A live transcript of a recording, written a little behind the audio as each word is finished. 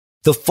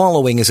The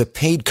following is a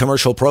paid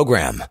commercial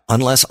program.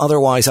 Unless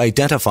otherwise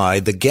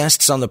identified, the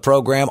guests on the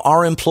program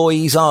are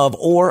employees of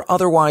or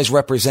otherwise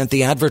represent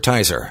the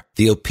advertiser.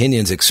 The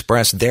opinions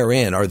expressed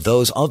therein are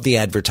those of the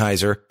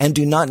advertiser and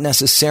do not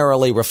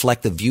necessarily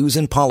reflect the views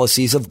and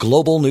policies of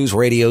Global News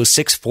Radio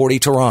 640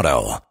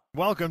 Toronto.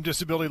 Welcome,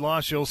 Disability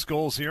Law Show.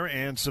 Scholes here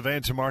and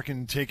Savannah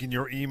Tamarkin taking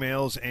your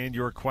emails and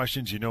your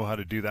questions. You know how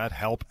to do that.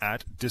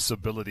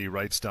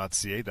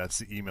 help@disabilityrights.ca. That's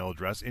the email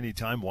address.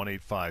 Anytime,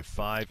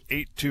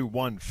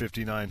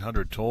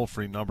 1-855-821-5900.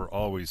 Toll-free number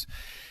always.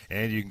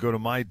 And you can go to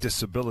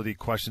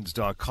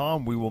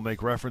mydisabilityquestions.com. We will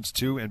make reference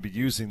to and be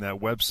using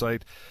that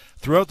website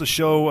throughout the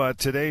show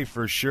today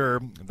for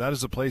sure. That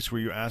is a place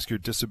where you ask your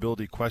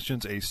disability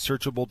questions, a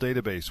searchable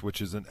database,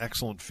 which is an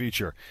excellent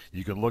feature.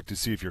 You can look to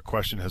see if your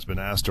question has been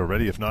asked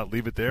already. If not,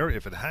 leave it there.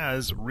 If it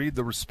has, read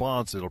the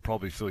response. It'll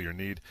probably fill your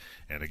need.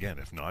 And again,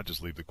 if not,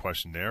 just leave the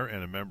question there,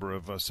 and a member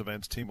of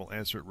Savannah's team will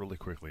answer it really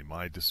quickly.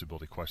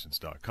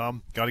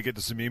 mydisabilityquestions.com. Got to get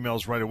to some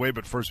emails right away,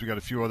 but first we got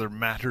a few other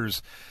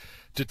matters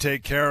to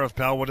take care of.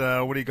 Pal, what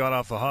do you got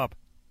off the hop?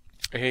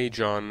 Hey,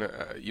 John.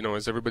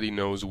 As everybody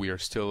knows, we are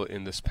still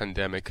in this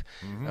pandemic.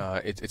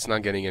 It's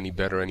not getting any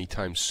better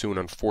anytime soon,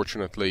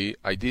 unfortunately.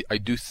 I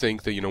do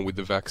think that, with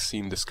the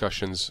vaccine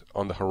discussions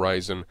on the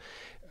horizon,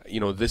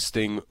 this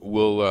thing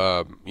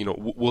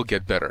will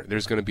get better.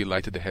 There's going to be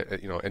light at the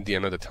at the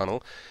end of the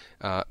tunnel.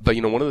 But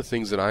one of the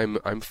things that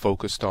I'm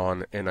focused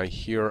on, and I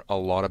hear a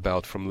lot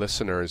about from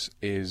listeners,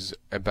 is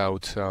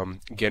about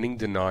getting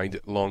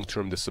denied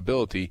long-term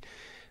disability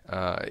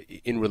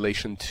in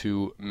relation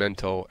to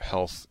mental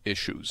health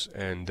issues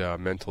and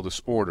mental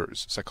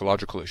disorders,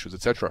 psychological issues,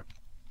 etc.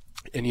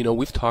 And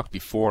we've talked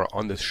before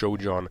on this show,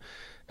 John,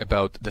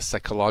 about the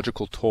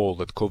psychological toll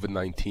that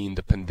COVID-19,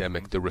 the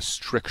pandemic, the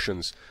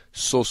restrictions,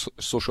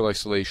 social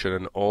isolation,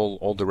 and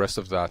all the rest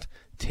of that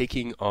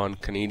taking on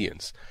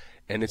Canadians.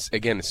 And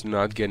it's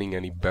not getting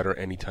any better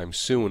anytime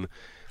soon.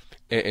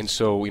 And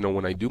so,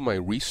 when I do my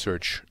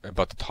research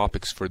about the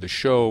topics for the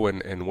show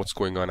and what's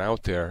going on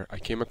out there, I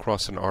came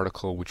across an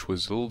article which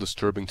was a little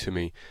disturbing to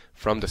me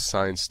from the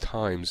Science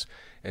Times.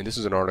 And this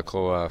is an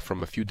article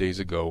from a few days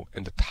ago,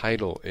 and the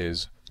title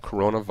is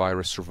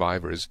Coronavirus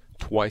Survivors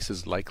Twice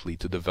as Likely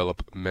to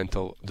Develop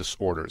Mental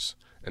Disorders.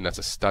 And that's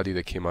a study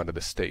that came out of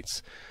the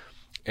States.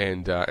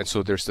 And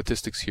so there's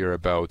statistics here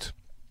about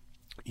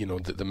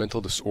the mental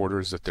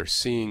disorders that they're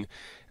seeing.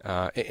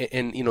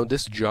 And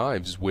this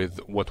jives with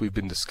what we've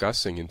been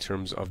discussing in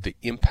terms of the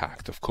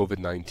impact of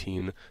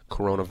COVID-19,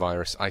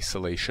 coronavirus,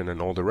 isolation,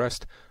 and all the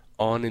rest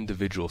on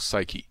individual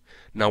psyche.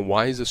 Now,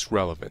 why is this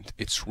relevant?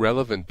 It's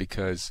relevant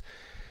because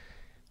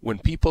when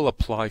people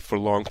apply for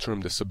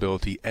long-term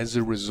disability as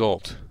a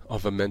result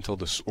of a mental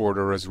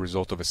disorder, as a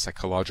result of a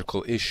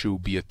psychological issue,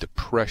 be it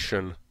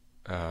depression,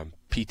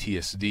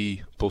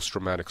 PTSD,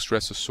 post-traumatic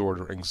stress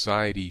disorder,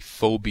 anxiety,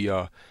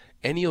 phobia,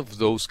 any of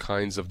those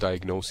kinds of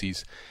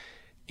diagnoses,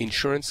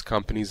 insurance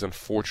companies,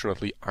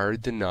 unfortunately, are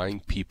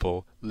denying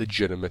people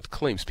legitimate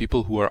claims.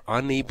 People who are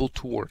unable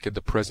to work at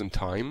the present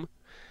time,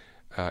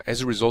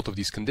 as a result of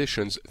these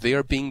conditions, they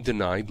are being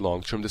denied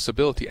long-term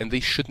disability, and they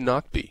should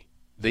not be.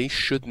 They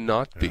should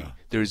not be.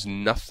 There is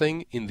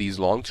nothing in these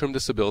long-term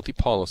disability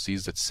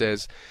policies that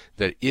says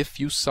that if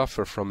you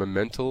suffer from a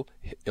mental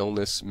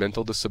illness,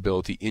 mental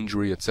disability,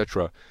 injury,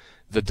 etc.,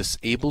 that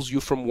disables you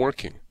from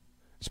working.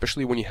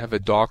 Especially when you have a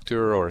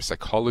doctor or a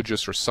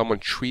psychologist or someone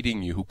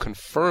treating you who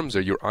confirms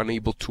that you're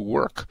unable to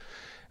work.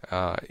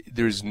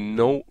 There's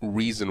no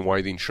reason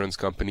why the insurance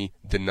company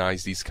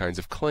denies these kinds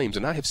of claims.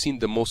 And I have seen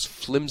the most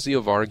flimsy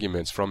of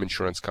arguments from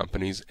insurance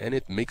companies, and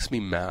it makes me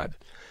mad.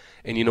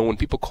 And when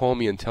people call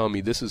me and tell me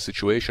this is a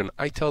situation,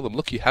 I tell them,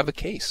 look, you have a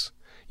case.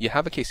 You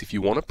have a case. If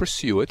you want to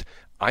pursue it,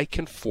 I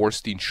can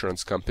force the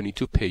insurance company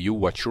to pay you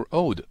what you're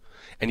owed.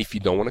 And if you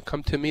don't want to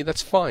come to me,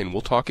 that's fine.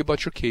 We'll talk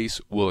about your case.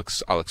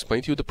 I'll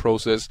explain to you the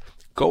process.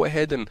 Go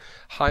ahead and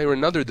hire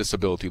another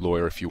disability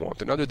lawyer if you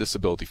want, another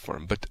disability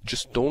firm. But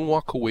just don't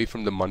walk away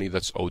from the money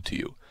that's owed to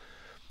you.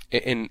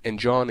 And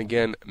John,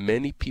 again,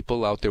 many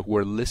people out there who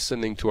are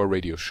listening to our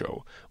radio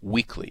show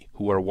weekly,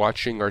 who are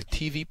watching our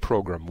TV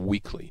program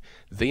weekly,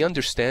 they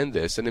understand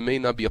this, and it may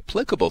not be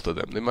applicable to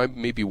them. They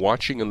may be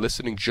watching and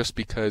listening just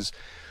because,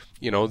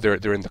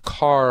 they're in the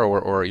car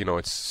or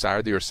it's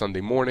Saturday or Sunday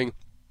morning.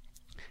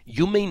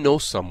 You may know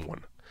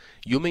someone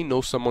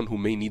who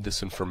may need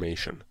this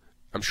information.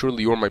 I'm sure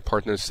Lior, my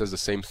partner, says the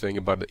same thing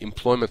about the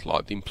employment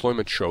law, the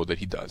employment show that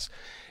he does.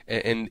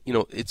 And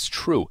it's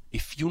true.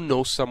 If you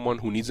know someone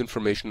who needs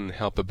information and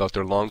help about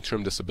their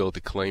long-term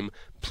disability claim,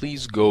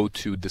 please go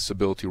to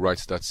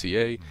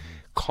disabilityrights.ca,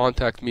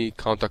 contact me,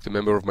 contact a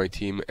member of my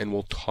team, and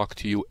we'll talk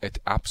to you at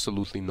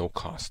absolutely no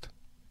cost.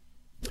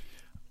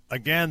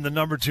 Again, the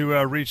number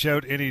to reach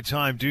out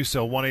anytime, do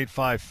so,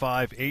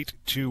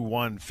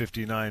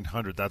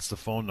 1-855-821-5900. That's the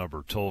phone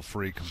number,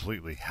 toll-free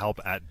completely,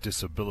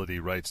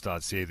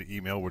 help@disabilityrights.ca, the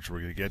email, which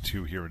we're going to get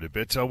to here in a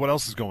bit. What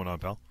else is going on,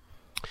 pal?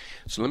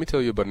 So let me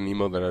tell you about an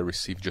email that I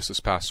received just this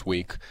past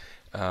week.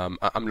 I'm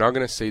not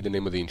going to say the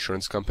name of the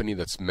insurance company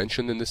that's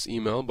mentioned in this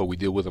email, but we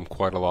deal with them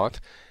quite a lot.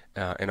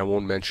 and I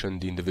won't mention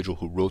the individual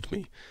who wrote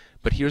me.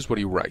 But here's what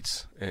he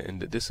writes,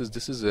 and this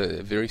is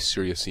a very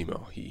serious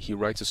email. He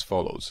writes as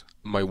follows: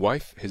 "My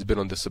wife has been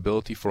on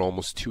disability for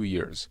almost 2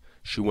 years.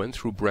 She went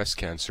through breast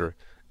cancer,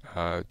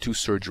 2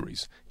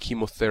 surgeries,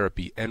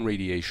 chemotherapy, and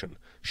radiation.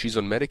 She's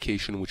on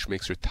medication which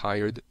makes her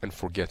tired and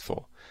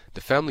forgetful. The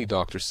family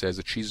doctor says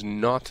that she's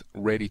not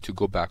ready to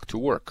go back to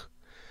work.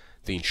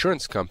 The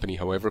insurance company,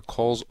 however,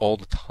 calls all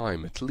the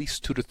time, at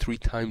least 2 to 3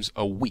 times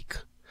a week.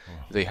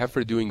 They have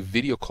her doing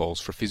video calls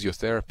for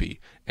physiotherapy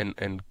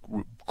and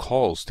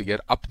calls to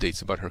get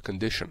updates about her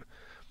condition."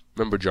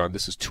 Remember, John,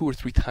 this is 2 or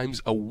 3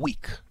 times a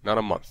week, not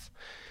a month.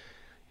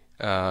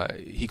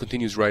 He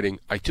continues writing,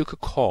 "I took a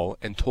call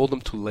and told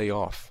them to lay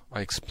off.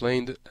 I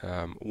explained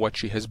what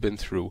she has been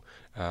through,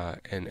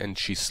 and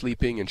she's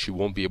sleeping and she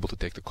won't be able to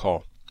take the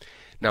call.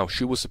 Now,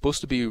 she was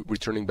supposed to be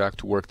returning back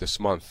to work this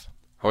month.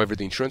 However,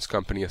 the insurance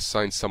company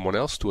assigned someone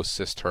else to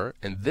assist her,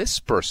 and this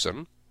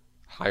person,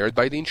 hired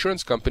by the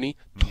insurance company,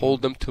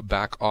 told them to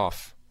back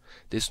off.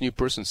 This new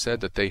person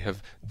said that they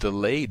have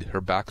delayed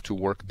her back to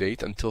work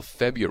date until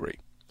February.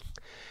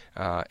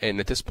 And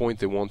at this point,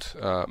 they want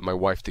my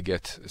wife to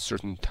get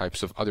certain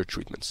types of other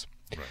treatments.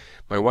 Right.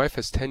 My wife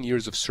has 10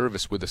 years of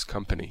service with this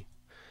company.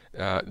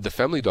 The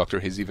family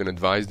doctor has even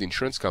advised the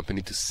insurance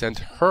company to send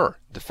her,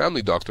 the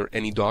family doctor,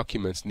 any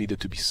documents needed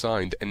to be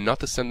signed and not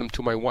to send them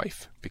to my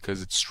wife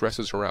because it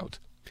stresses her out."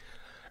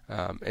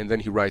 And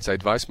then he writes, "I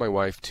advise my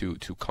wife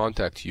to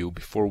contact you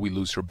before we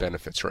lose her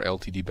benefits, her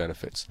LTD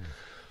benefits.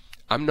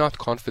 I'm not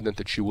confident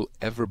that she will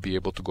ever be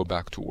able to go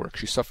back to work.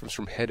 She suffers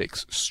from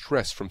headaches,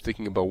 stress from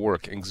thinking about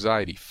work,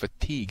 anxiety,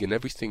 fatigue, and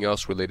everything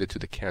else related to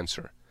the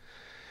cancer.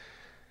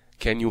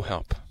 Can you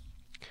help?"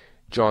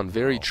 John,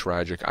 very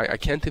tragic. I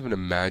can't even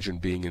imagine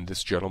being in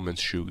this gentleman's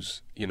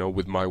shoes,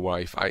 with my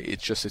wife.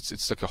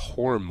 It's like a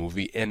horror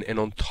movie. And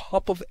on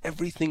top of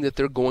everything that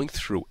they're going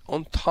through,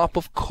 on top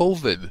of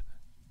COVID,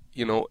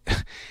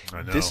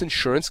 this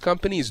insurance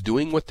company is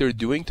doing what they're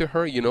doing to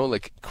her,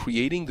 like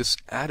creating this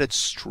added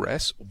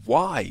stress.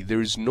 Why? There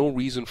is no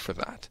reason for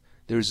that.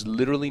 There's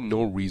literally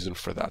no reason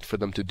for that, for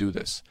them to do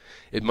this.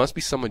 It must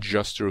be some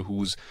adjuster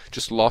who's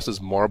just lost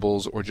his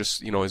marbles or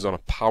just, is on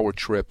a power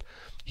trip.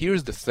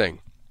 Here's the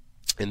thing.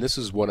 And this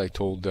is what I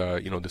told,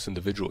 this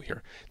individual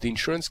here. The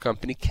insurance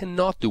company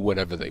cannot do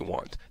whatever they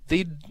want.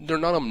 They're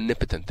not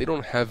omnipotent. They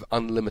don't have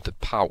unlimited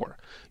power.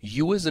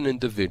 You as an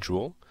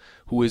individual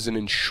who is an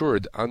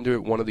insured under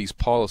one of these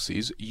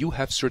policies, you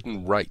have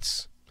certain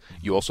rights.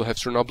 You also have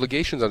certain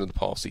obligations under the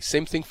policy.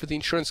 Same thing for the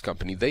insurance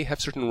company. They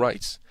have certain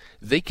rights.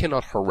 They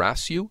cannot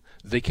harass you.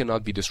 They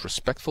cannot be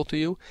disrespectful to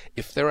you.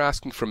 If they're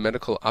asking for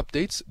medical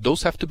updates,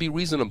 those have to be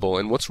reasonable.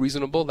 And what's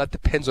reasonable, that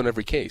depends on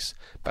every case.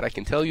 But I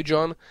can tell you,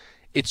 John,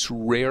 it's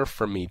rare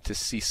for me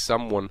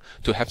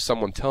to have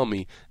someone tell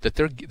me that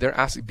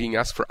they're being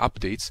asked for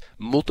updates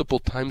multiple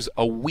times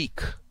a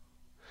week.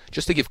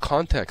 Just to give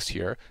context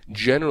here,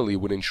 generally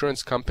when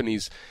insurance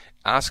companies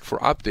ask for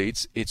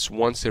updates, it's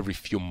once every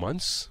few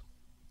months.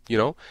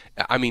 A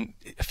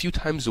few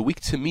times a week,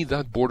 to me,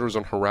 that borders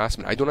on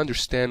harassment. I don't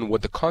understand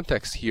what the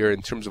context here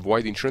in terms of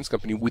why the insurance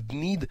company would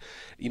need,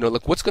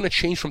 what's going to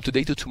change from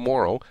today to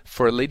tomorrow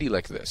for a lady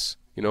like this?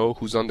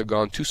 Who's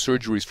undergone 2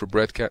 surgeries for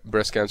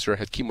breast cancer,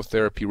 had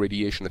chemotherapy,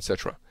 radiation,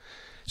 etc.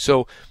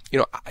 So,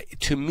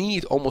 to me,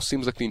 it almost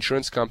seems like the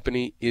insurance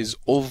company is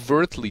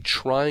overtly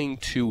trying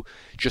to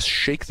just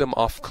shake them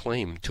off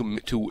claim,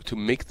 to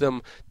make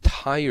them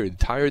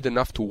tired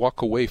enough to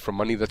walk away from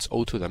money that's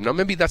owed to them. Now,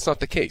 maybe that's not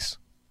the case,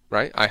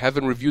 right? I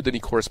haven't reviewed any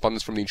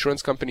correspondence from the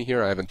insurance company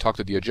here. I haven't talked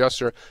to the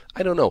adjuster.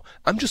 I don't know.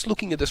 I'm just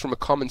looking at this from a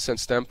common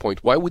sense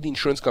standpoint. Why would the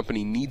insurance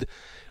company need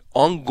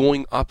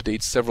ongoing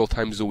updates several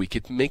times a week?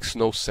 It makes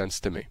no sense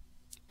to me.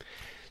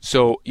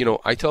 So,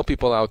 I tell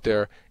people out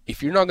there,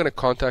 if you're not going to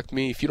contact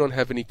me, if you don't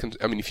have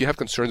if you have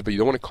concerns but you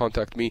don't want to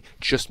contact me,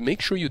 just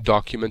make sure you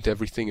document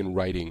everything in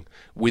writing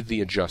with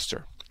the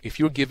adjuster. If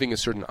you're giving a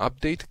certain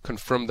update,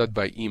 confirm that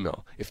by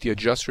email. If the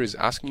adjuster is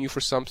asking you for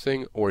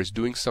something or is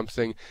doing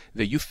something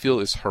that you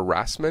feel is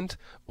harassment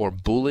or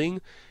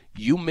bullying,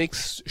 you make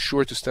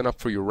sure to stand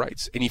up for your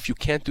rights. And if you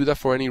can't do that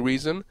for any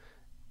reason,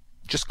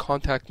 just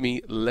contact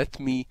me. Let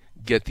me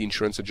get the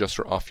insurance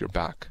adjuster off your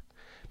back.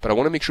 But I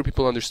want to make sure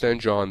people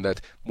understand, John, that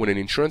when an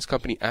insurance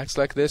company acts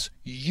like this,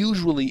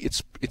 usually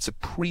it's a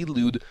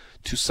prelude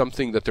to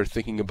something that they're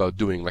thinking about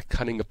doing, like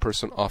cutting a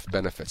person off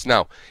benefits.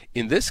 Now,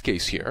 in this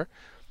case here,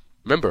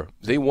 remember,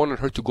 they wanted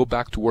her to go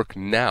back to work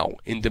now,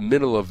 in the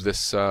middle of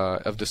this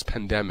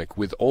pandemic,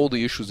 with all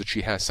the issues that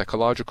she has,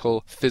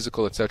 psychological,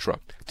 physical, etc.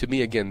 To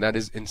me, again, that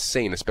is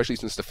insane, especially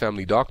since the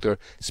family doctor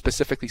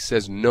specifically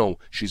says no,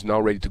 she's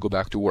not ready to go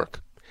back to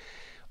work.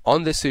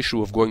 On this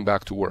issue of going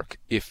back to work,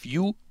 if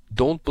you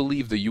don't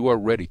believe that you are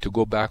ready to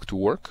go back to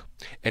work,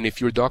 and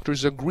if your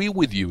doctors agree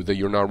with you that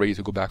you're not ready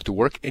to go back to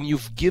work, and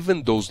you've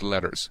given those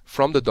letters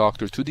from the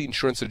doctor to the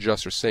insurance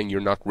adjuster saying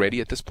you're not ready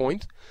at this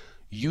point,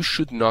 you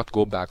should not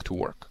go back to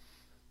work.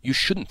 You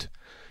shouldn't.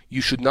 You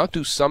should not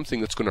do something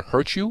that's going to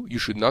hurt you. You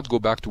should not go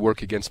back to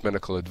work against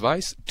medical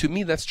advice. To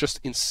me, that's just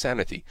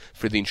insanity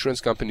for the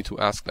insurance company to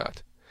ask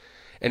that.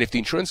 And if the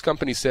insurance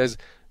company says,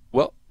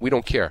 Well, we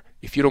don't care.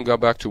 If you don't go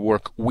back to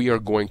work, we are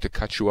going to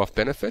cut you off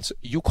benefits.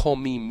 You call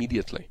me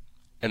immediately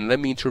and let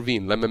me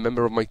intervene. Let a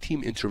member of my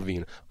team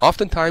intervene.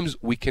 Oftentimes,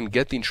 we can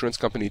get the insurance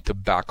company to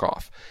back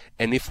off.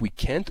 And if we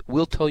can't,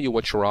 we'll tell you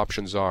what your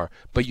options are.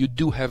 But you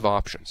do have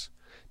options.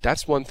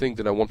 That's one thing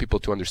that I want people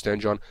to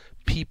understand, John.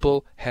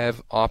 People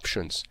have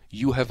options.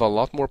 You have a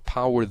lot more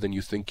power than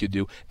you think you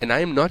do. And I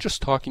am not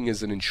just talking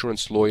as an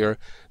insurance lawyer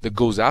that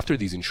goes after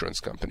these insurance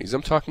companies.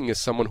 I'm talking as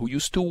someone who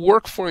used to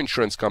work for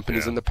insurance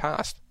companies in the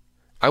past.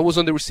 I was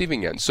on the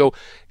receiving end. So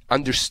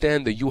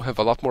understand that you have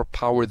a lot more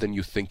power than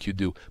you think you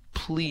do.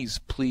 Please,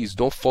 please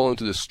don't fall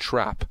into this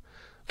trap.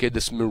 Okay,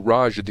 this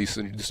mirage of these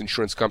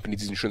insurance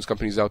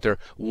companies out there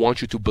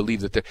want you to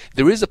believe that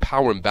there is a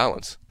power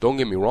imbalance. Don't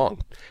get me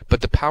wrong.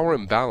 But the power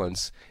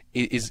imbalance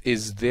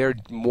is there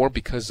more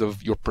because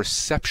of your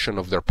perception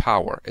of their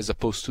power as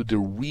opposed to the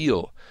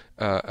real,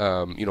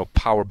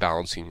 power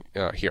balancing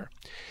here.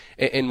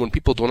 And when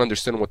people don't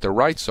understand what their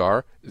rights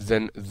are,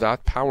 then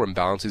that power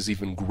imbalance is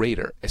even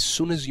greater. As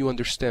soon as you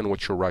understand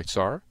what your rights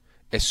are,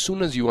 as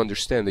soon as you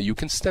understand that you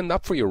can stand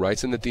up for your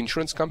rights and that the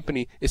insurance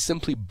company is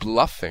simply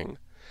bluffing,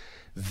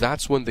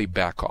 that's when they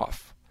back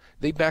off.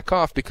 They back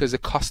off because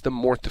it costs them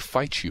more to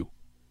fight you.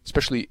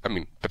 Especially,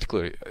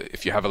 particularly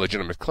if you have a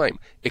legitimate claim.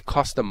 It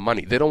costs them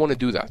money. They don't want to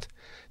do that.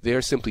 They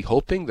are simply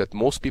hoping that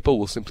most people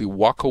will simply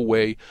walk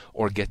away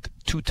or get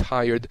too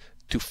tired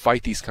to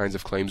fight these kinds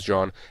of claims,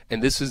 John.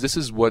 And this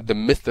is what the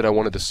myth that I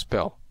want to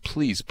dispel.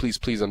 Please, please,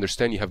 please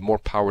understand you have more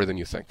power than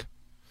you think.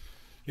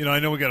 I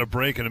know we got a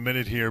break in a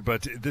minute here,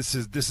 but this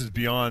is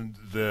beyond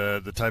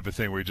the type of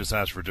thing where you just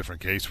ask for a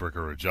different caseworker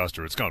or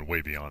adjuster. It's gone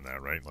way beyond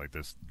that, right? Like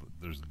this,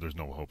 there's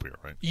no hope here,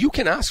 right? You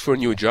can ask for a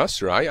new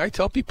adjuster. I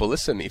tell people,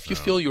 listen, if you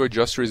feel your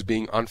adjuster is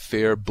being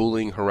unfair,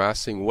 bullying,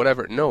 harassing,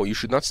 whatever, no, you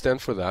should not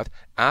stand for that.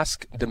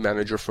 Ask the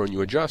manager for a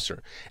new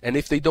adjuster. And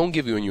if they don't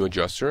give you a new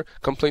adjuster,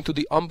 complain to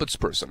the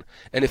ombudsperson.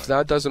 And if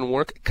that doesn't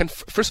work,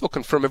 first of all,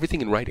 confirm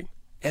everything in writing.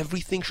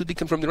 Everything should be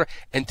confirmed in writing.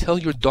 And tell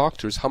your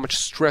doctors how much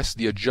stress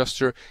the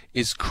adjuster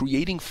is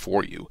creating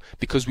for you,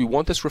 because we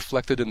want this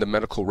reflected in the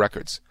medical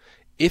records.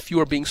 If you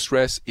are being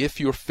stressed, if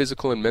your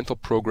physical and mental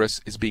progress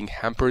is being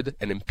hampered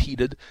and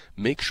impeded,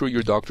 make sure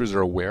your doctors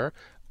are aware.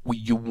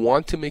 You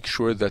want to make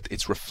sure that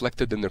it's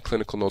reflected in their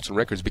clinical notes and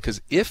records,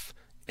 because if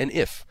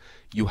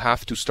you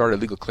have to start a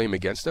legal claim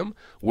against them,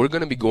 we're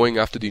going to be going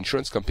after the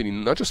insurance company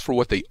not just for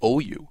what they owe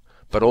you,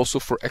 but also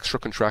for extra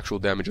contractual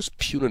damages,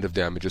 punitive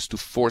damages, to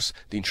force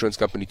the insurance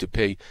company to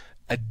pay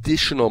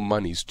additional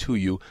monies to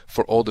you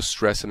for all the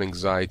stress and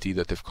anxiety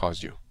that they've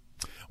caused you.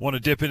 Want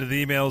to dip into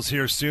the emails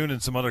here soon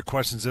and some other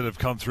questions that have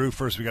come through.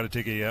 First, we got to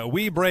take a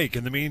wee break.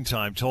 In the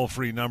meantime,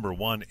 toll-free number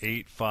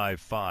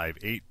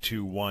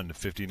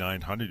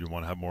 1-855-821-5900. You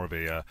want to have more of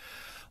a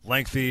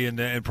lengthy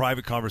and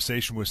private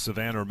conversation with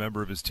Savannah or a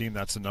member of his team,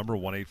 that's the number,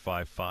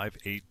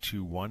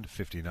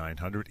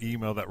 1-855-821-5900.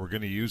 Email that we're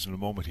going to use in a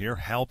moment here,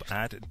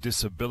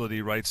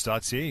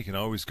 help@disabilityrights.ca. You can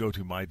always go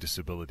to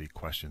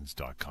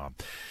mydisabilityquestions.com.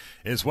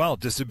 As well,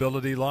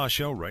 Disability Law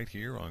Show right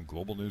here on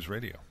Global News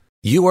Radio.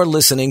 You are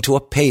listening to a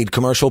paid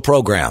commercial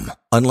program.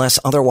 Unless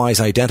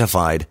otherwise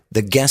identified,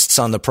 the guests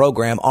on the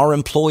program are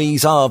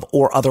employees of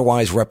or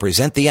otherwise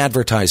represent the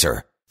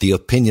advertiser. The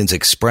opinions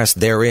expressed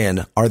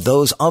therein are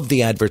those of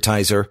the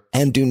advertiser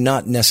and do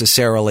not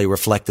necessarily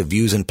reflect the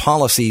views and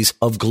policies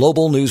of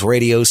Global News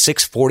Radio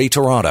 640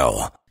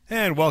 Toronto.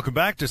 And welcome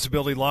back,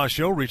 Disability Law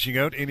Show, reaching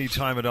out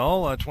anytime at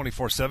all,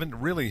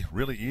 24/7. Really,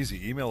 really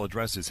easy. Email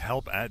address is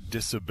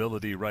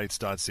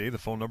help@disabilityrights.ca. The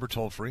phone number,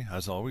 toll free,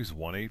 as always,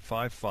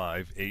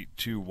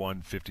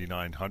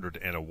 1-855-821-5900.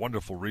 And a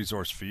wonderful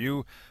resource for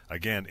you.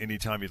 Again,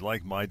 anytime you'd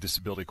like,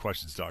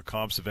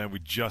 mydisabilityquestions.com. Savannah, we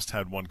just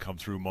had one come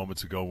through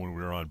moments ago when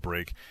we were on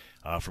break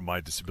from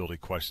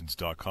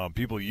mydisabilityquestions.com.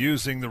 People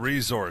using the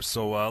resource.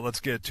 So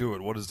let's get to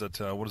it. What does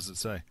it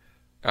say?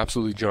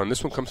 Absolutely, John.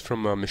 This one comes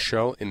from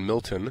Michelle in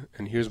Milton,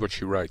 and here's what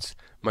she writes.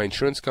 My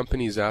insurance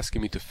company is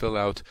asking me to fill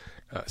out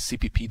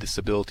CPP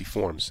disability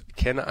forms.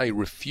 Can I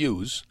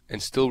refuse and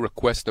still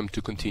request them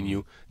to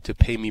continue to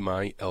pay me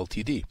my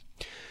LTD?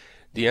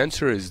 The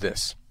answer is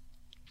this.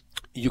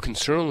 You can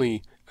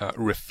certainly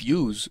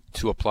refuse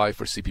to apply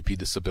for CPP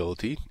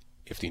disability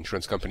if the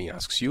insurance company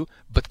asks you,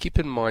 but keep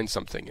in mind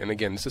something. And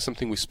again, this is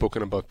something we've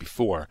spoken about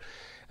before.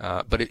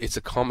 But it's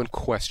a common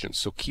question,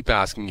 so keep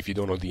asking if you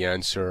don't know the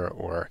answer,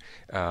 or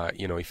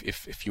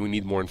if you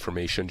need more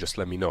information, just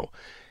let me know.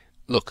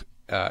 Look,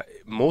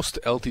 most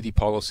LTD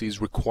policies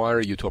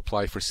require you to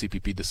apply for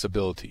CPP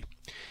disability,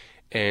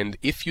 and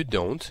if you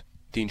don't,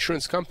 the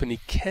insurance company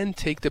can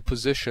take the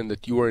position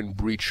that you are in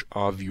breach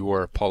of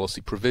your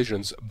policy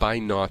provisions by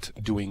not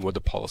doing what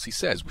the policy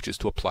says, which is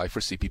to apply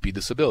for CPP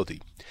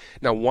disability.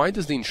 Now, why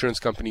does the insurance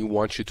company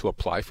want you to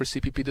apply for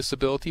CPP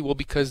disability? Well,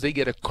 because they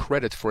get a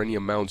credit for any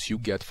amounts you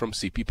get from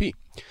CPP.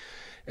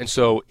 And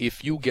so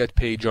if you get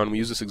paid, John, we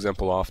use this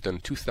example often,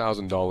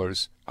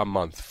 $2,000 a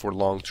month for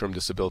long-term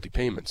disability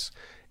payments,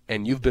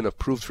 and you've been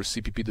approved for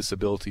CPP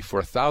disability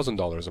for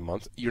 $1,000 a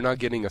month, you're not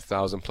getting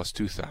 $1,000 plus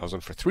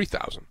 $2,000 for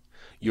 $3,000.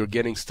 You're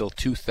getting still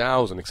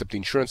 $2,000, except the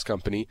insurance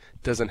company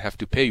doesn't have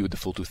to pay you the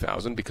full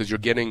 $2,000 because you're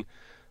getting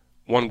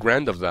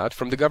 $1,000 of that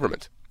from the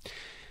government.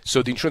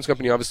 So the insurance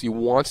company obviously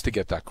wants to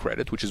get that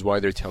credit, which is why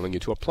they're telling you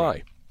to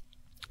apply.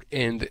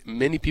 And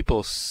many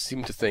people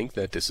seem to think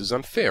that this is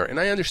unfair, and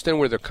I understand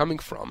where they're coming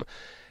from.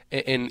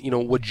 And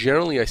what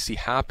generally I see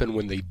happen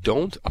when they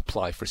don't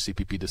apply for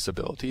CPP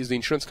disability is the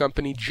insurance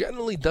company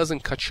generally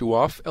doesn't cut you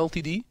off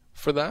LTD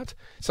for that.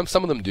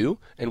 Some of them do,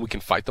 and we can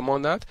fight them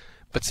on that,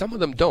 but some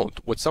of them don't.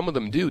 What some of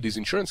them do, these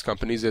insurance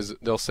companies, is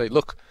they'll say,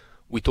 look,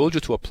 we told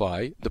you to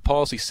apply. The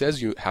policy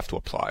says you have to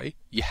apply.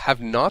 You have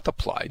not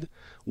applied.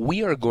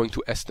 We are going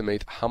to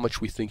estimate how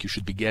much we think you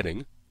should be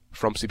getting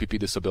from CPP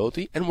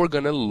disability, and we're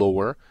going to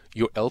lower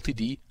your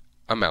LTD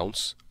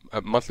amounts,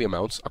 monthly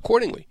amounts,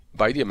 accordingly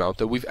by the amount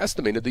that we've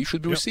estimated that you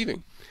should be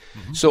receiving.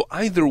 Mm-hmm. So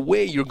either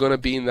way, you're going to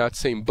be in that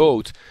same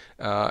boat,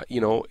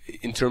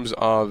 in terms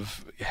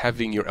of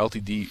having your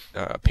LTD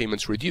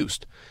payments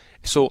reduced.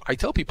 So I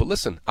tell people,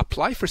 listen,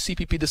 apply for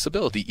CPP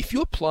disability. If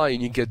you apply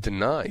and you get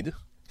denied,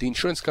 the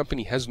insurance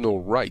company has no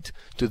right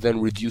to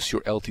then reduce your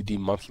LTD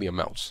monthly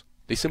amounts.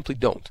 They simply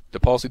don't. The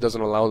policy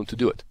doesn't allow them to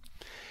do it.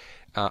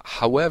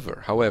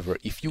 However,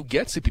 if you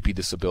get CPP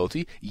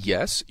disability,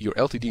 yes, your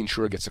LTD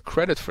insurer gets a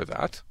credit for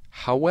that.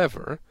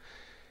 However,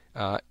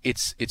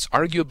 it's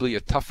arguably a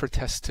tougher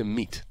test to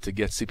meet to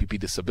get CPP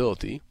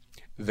disability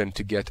than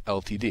to get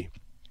LTD.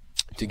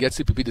 To get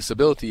CPP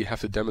disability, you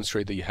have to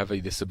demonstrate that you have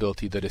a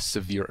disability that is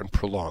severe and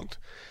prolonged.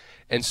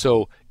 And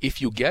so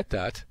if you get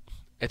that,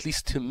 at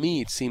least to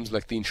me, it seems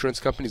like the insurance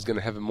company is going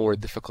to have a more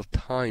difficult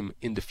time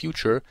in the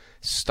future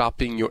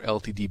stopping your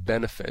LTD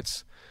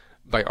benefits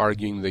by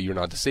arguing that you're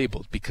not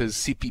disabled, because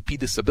CPP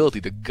disability,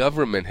 the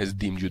government has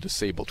deemed you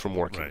disabled from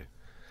working. Right.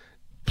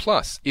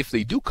 Plus, if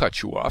they do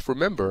cut you off,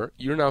 remember,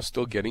 you're now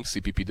still getting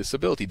CPP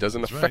disability. It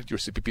doesn't affect your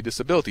CPP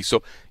disability.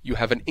 So you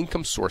have an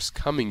income source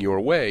coming your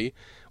way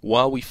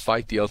while we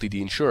fight the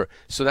LTD insurer.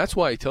 So that's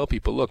why I tell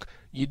people, look,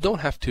 you don't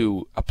have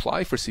to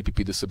apply for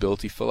CPP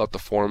disability, fill out the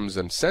forms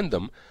and send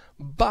them,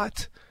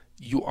 but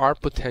you are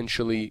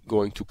potentially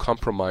going to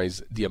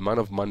compromise the amount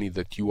of money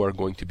that you are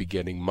going to be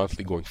getting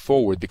monthly going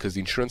forward, because the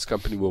insurance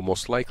company will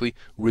most likely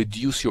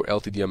reduce your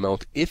LTD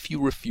amount if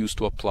you refuse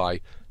to apply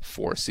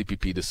for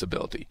CPP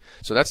disability.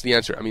 So that's the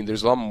answer. I mean,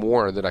 there's a lot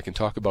more that I can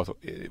talk about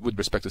with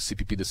respect to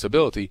CPP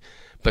disability,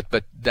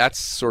 but that's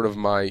sort of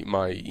my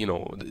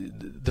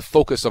the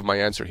focus of my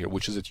answer here,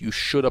 which is that you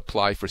should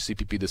apply for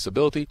CPP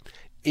disability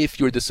if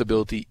your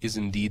disability is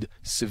indeed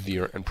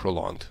severe and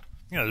prolonged.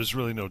 Yeah, there's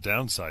really no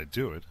downside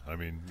to it. I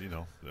mean,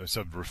 I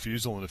said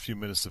refusal in a few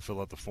minutes to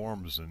fill out the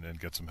forms and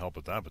get some help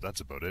with that, but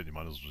that's about it. You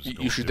might as well just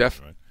go right?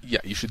 Yeah,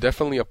 you should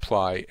definitely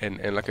apply.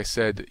 And like I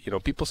said,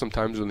 people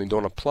sometimes when they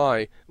don't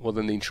apply, well,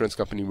 then the insurance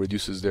company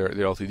reduces their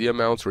LTD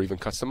amounts or even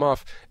cuts them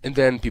off, and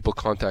then people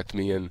contact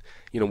me and,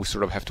 we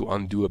sort of have to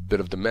undo a bit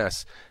of the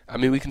mess. I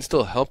mean, we can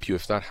still help you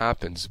if that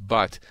happens,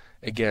 but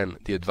again,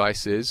 the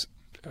advice is,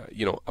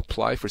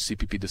 apply for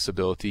CPP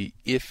disability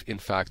if, in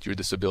fact, your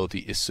disability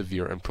is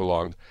severe and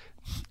prolonged.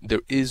 There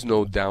is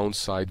no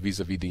downside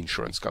vis-a-vis the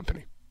insurance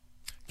company.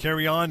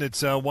 Carry on.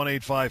 It's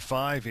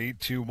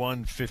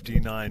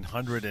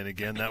 1-855-821-5900. And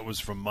again, that was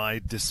from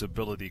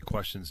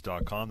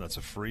mydisabilityquestions.com. That's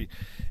a free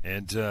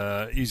and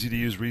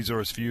easy-to-use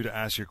resource for you to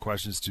ask your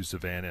questions to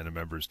Savannah and a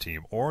member's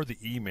team. Or the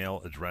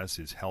email address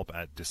is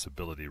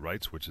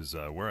help@disabilityrights, which is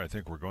where I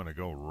think we're going to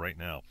go right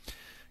now.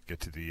 Get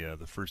to the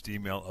first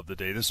email of the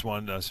day. This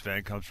one,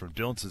 Savannah, comes from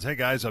Dylan. Says, hey,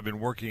 guys, I've been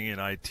working in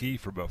IT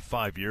for about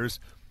 5 years.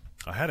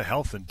 I had a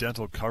health and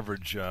dental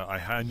coverage.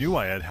 I knew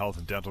I had health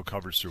and dental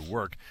coverage through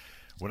work.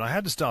 When I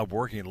had to stop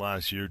working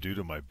last year due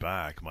to my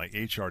back, my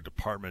HR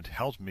department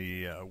helped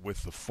me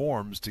with the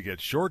forms to get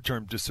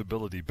short-term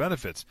disability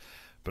benefits.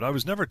 But I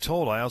was never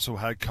told I also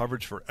had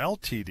coverage for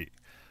LTD.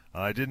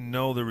 I didn't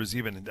know there was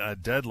even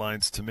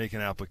deadlines to make an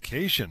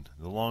application.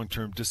 The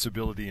long-term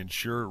disability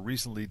insurer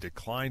recently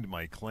declined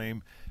my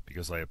claim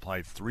because I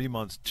applied 3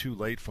 months too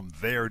late from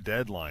their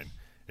deadline.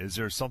 Is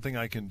there something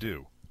I can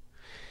do?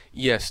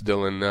 Yes,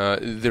 Dylan,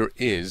 there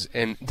is.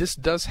 And this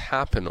does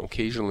happen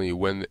occasionally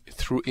when,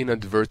 through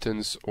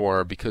inadvertence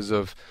or because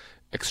of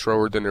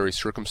extraordinary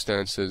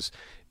circumstances,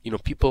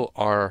 people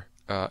are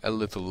a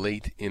little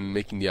late in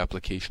making the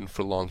application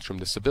for long-term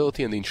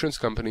disability, and the insurance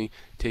company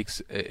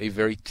takes a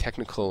very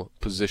technical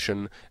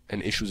position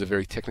and issues a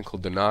very technical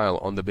denial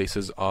on the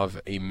basis of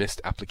a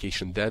missed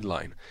application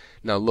deadline.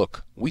 Now,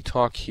 look, we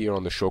talk here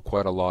on the show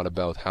quite a lot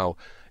about how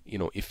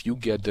if you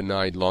get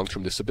denied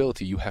long-term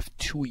disability, you have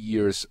 2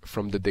 years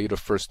from the date of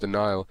first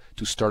denial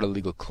to start a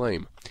legal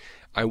claim.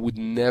 I would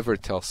never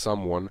tell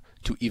someone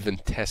to even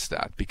test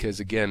that, because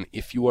again,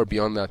 if you are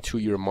beyond that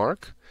 2-year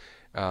mark,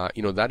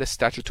 that is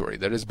statutory.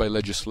 That is by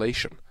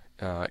legislation.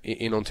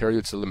 In Ontario,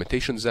 it's the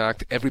Limitations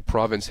Act. Every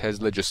province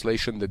has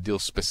legislation that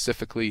deals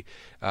specifically,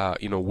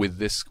 with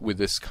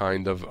this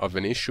kind of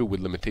an issue, with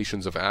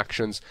limitations of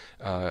actions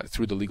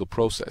through the legal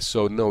process.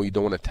 So no, you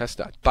don't want to test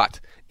that. But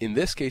in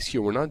this case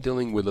here, we're not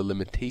dealing with a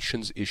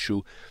limitations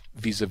issue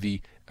vis-a-vis,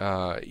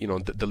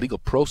 the legal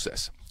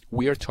process.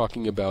 We are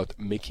talking about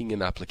making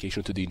an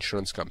application to the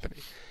insurance company.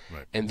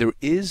 Right. And there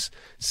is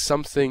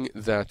something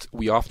that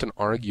we often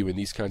argue in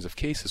these kinds of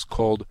cases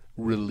called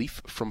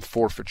relief from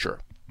forfeiture.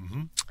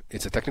 Mm-hmm.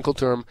 It's a technical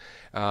term.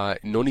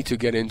 No need to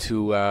get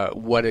into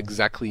what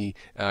exactly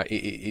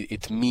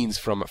it means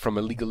from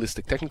a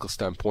legalistic technical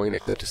standpoint,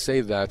 except to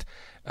say that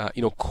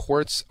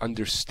courts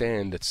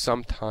understand that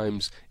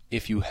sometimes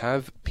if you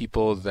have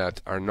people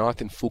that are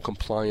not in full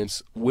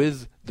compliance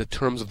with the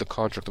terms of the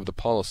contract of the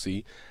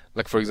policy,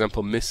 like for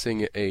example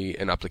missing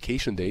an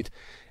application date,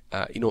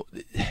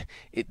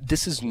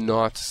 this is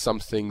not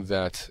something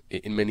that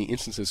in many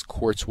instances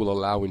courts will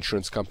allow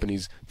insurance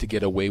companies to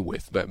get away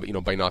with,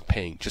 by not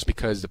paying, just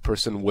because the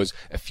person was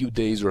a few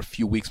days or a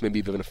few weeks, maybe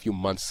even a few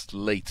months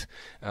late,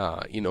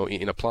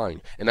 in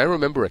applying. And I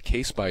remember a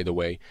case, by the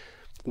way,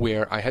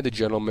 where I had a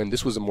gentleman,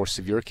 this was a more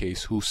severe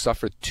case, who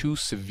suffered 2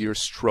 severe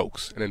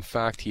strokes. And in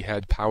fact, he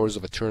had powers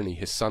of attorney.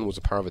 His son was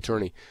a power of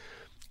attorney.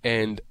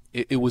 And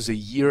it was a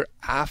year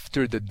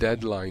after the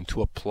deadline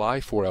to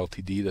apply for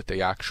LTD that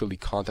they actually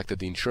contacted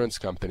the insurance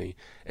company.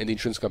 And the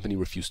insurance company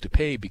refused to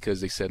pay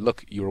because they said,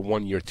 look, you're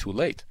 1 year too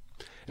late.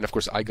 And of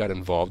course, I got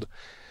involved.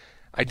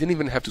 I didn't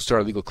even have to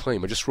start a legal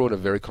claim. I just wrote a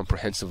very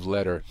comprehensive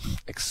letter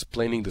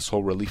explaining this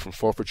whole relief from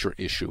forfeiture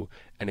issue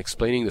and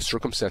explaining the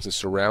circumstances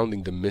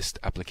surrounding the missed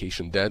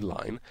application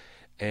deadline.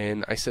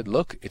 And I said,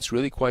 look, it's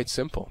really quite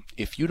simple.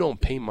 If you don't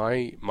pay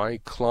my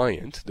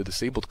client, the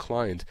disabled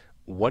client,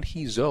 what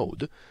he's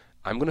owed,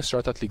 I'm going to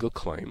start that legal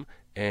claim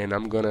and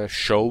I'm going to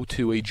show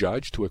to a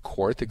judge, to a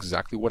court,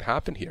 exactly what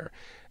happened here.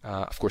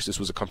 Of course, this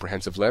was a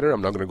comprehensive letter.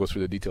 I'm not going to go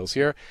through the details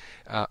here.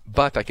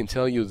 But I can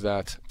tell you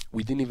that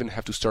we didn't even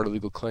have to start a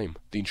legal claim.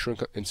 The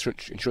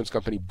insurance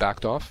company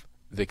backed off,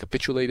 they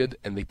capitulated,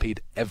 and they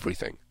paid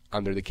everything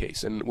under the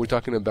case. And we're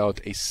talking about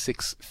a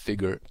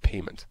 6-figure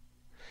payment.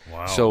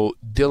 Wow. So,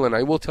 Dylan,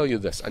 I will tell you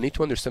this. I need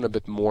to understand a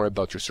bit more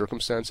about your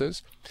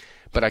circumstances.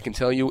 But I can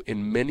tell you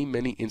in many,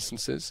 many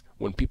instances,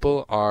 when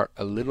people are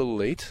a little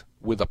late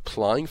with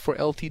applying for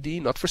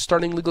LTD, not for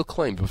starting legal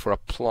claim, but for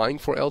applying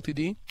for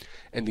LTD,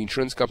 and the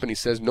insurance company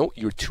says, no,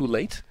 you're too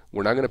late,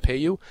 we're not going to pay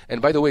you.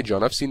 And by the way,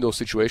 John, I've seen those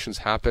situations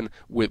happen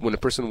when a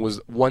person was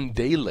 1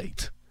 day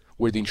late,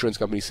 where the insurance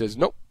company says,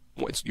 no,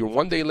 you're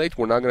 1 day late,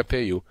 we're not going to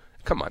pay you.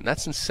 Come on,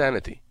 that's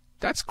insanity.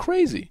 That's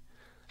crazy.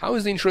 How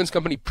is the insurance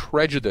company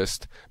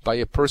prejudiced by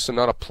a person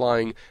not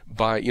applying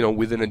by,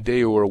 within a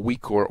day or a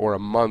week or a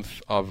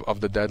month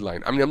of the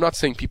deadline? I mean, I'm not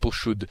saying people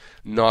should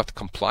not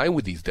comply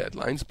with these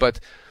deadlines,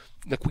 but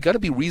we got to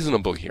be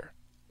reasonable here.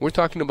 We're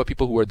talking about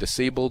people who are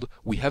disabled.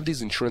 We have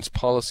these insurance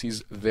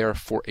policies there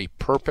for a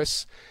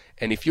purpose.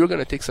 And if you're going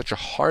to take such a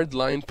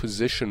hard-line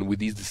position with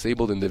these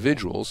disabled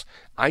individuals,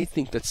 I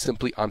think that's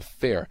simply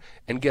unfair.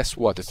 And guess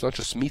what? It's not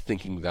just me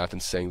thinking that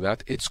and saying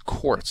that. It's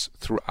courts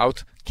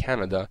throughout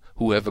Canada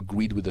who have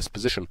agreed with this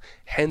position.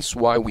 Hence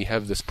why we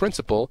have this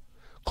principle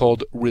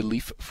called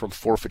relief from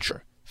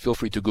forfeiture. Feel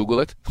free to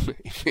Google it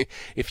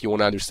if you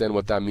want to understand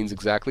what that means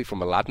exactly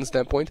from a Latin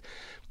standpoint.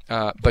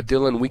 But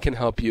Dylan, we can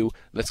help you.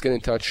 Let's get in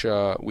touch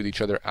with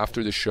each other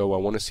after the show. I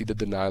want to see the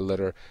denial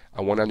letter.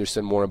 I want to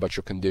understand more about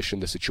your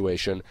condition, the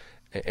situation.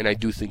 And I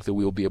do think that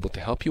we will be able to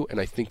help you. And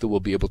I think that we'll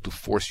be able to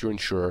force your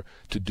insurer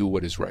to do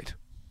what is right.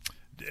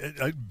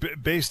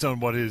 Based on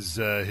what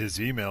his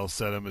email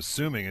said, I'm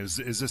assuming, is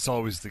this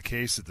always the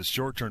case that the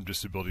short-term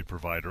disability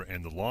provider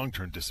and the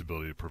long-term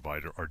disability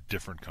provider are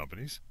different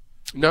companies?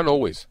 Not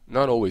always.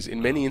 Not always.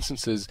 In many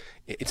instances,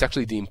 it's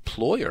actually the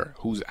employer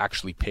who's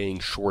actually paying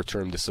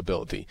short-term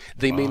disability.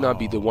 They may not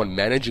be the one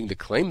managing the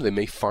claim. They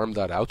may farm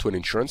that out to an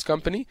insurance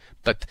company,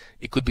 but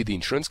it could be the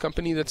insurance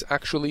company that's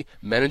actually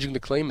managing the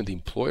claim and the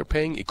employer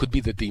paying. It could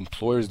be that the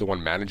employer is the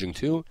one managing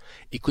too.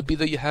 It could be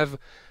that you have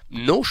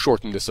no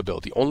short-term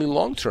disability, only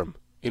long-term,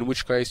 in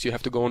which case you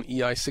have to go on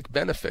EI sick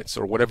benefits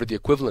or whatever the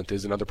equivalent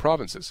is in other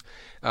provinces.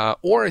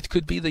 Or it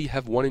could be that you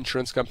have one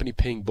insurance company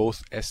paying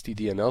both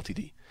STD and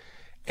LTD.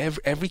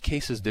 Every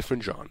case is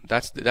different, John.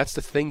 That's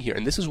the thing here.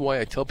 And this is why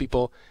I tell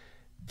people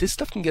this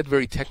stuff can get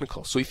very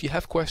technical. So if you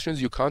have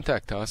questions, you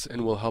contact us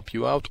and we'll help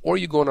you out. Or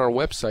you go on our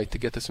website to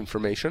get this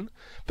information.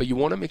 But you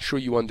want to make sure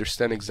you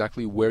understand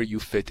exactly where you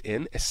fit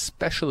in,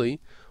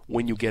 especially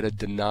when you get a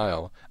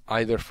denial,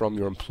 either from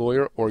your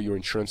employer or your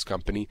insurance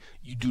company.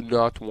 You do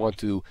not want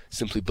to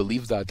simply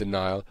believe that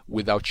denial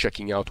without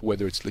checking out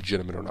whether it's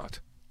legitimate or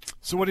not.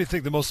 So what do you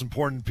think the most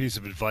important piece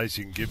of advice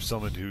you can give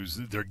someone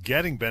they're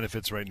getting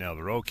benefits right now,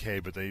 they're okay,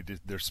 but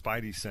their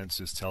spidey sense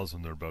just tells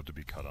them they're about to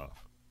be cut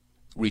off?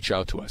 Reach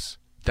out to us.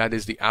 That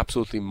is the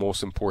absolutely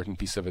most important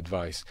piece of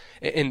advice.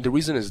 And the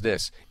reason is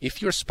this.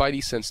 If your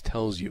spidey sense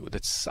tells you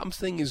that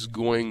something is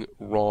going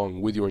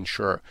wrong with your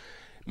insurer,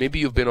 Maybe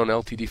you've been on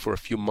LTD for a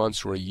few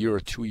months or a year or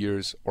 2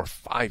 years or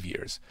 5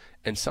 years,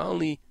 and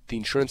suddenly the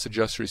insurance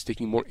adjuster is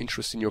taking more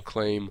interest in your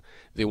claim.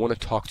 They want to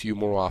talk to you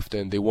more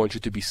often. They want you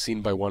to be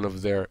seen by one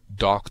of their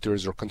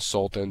doctors or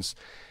consultants.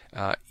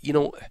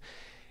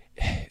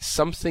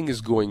 Something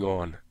is going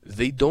on.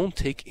 They don't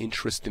take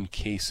interest in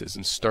cases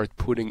and start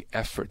putting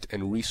effort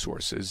and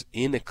resources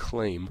in a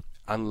claim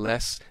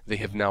unless they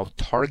have now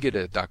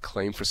targeted that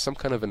claim for some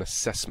kind of an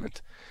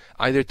assessment,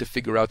 either to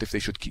figure out if they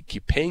should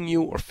keep paying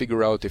you or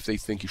figure out if they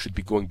think you should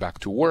be going back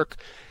to work.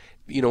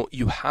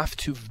 You have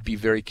to be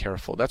very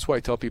careful. That's why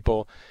I tell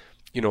people,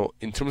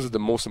 in terms of the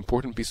most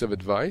important piece of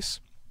advice,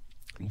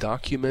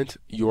 document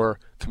your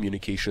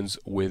communications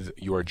with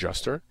your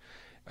adjuster.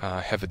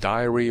 Have a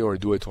diary or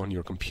do it on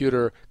your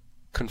computer.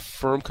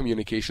 Confirm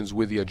communications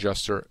with the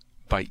adjuster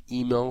by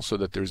email so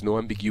that there's no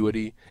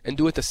ambiguity, and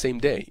do it the same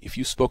day. If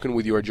you've spoken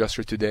with your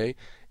adjuster today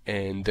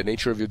and the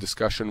nature of your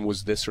discussion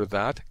was this or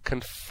that,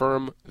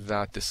 confirm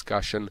that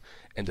discussion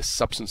and the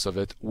substance of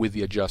it with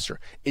the adjuster.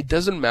 It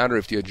doesn't matter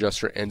if the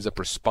adjuster ends up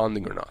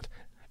responding or not.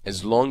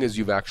 As long as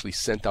you've actually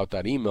sent out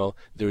that email,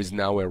 there is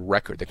now a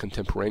record, a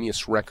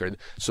contemporaneous record,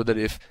 so that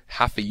if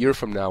half a year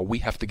from now we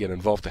have to get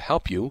involved to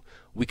help you,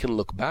 we can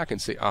look back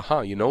and say,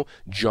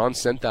 John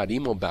sent that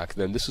email back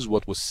then. This is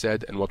what was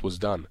said and what was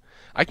done.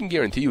 I can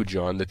guarantee you,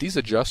 John, that these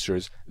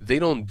adjusters, they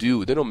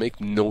don't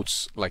make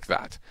notes like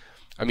that.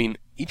 I mean,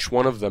 each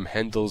one of them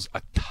handles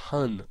a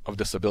ton of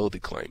disability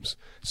claims.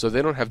 So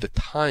they don't have the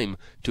time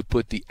to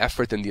put the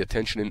effort and the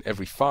attention in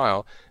every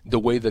file the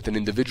way that an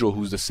individual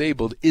who's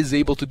disabled is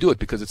able to do it,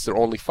 because it's their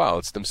only file.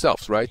 It's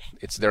themselves, right?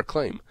 It's their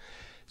claim.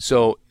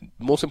 So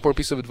most important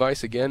piece of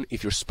advice, again,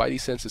 if your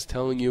spidey sense is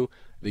telling you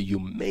that you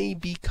may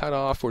be cut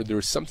off or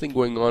there's something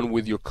going on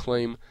with your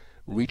claim,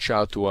 reach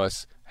out to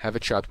us, have a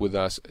chat with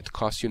us. It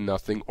costs you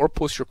nothing, or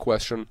post your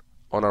question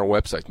on our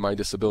website,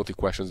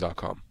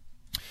 mydisabilityquestions.com.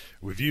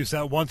 We've used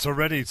that once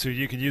already, so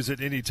you can use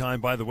it anytime.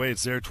 By the way,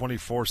 it's there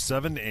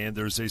 24/7, and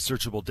there's a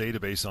searchable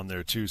database on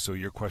there too, so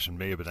your question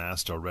may have been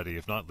asked already.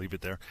 If not, leave it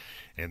there,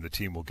 and the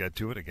team will get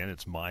to it. Again,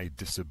 it's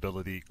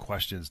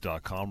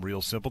mydisabilityquestions.com.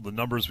 Real simple. The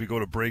numbers we go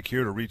to break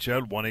here to reach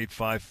out,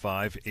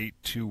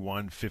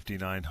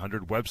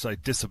 1-855-821-5900.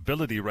 Website,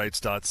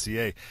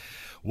 disabilityrights.ca.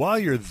 While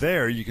you're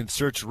there, you can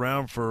search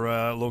around for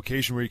a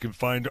location where you can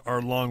find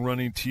our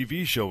long-running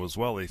TV show as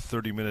well, a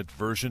 30-minute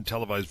version,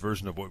 televised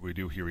version of what we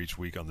do here each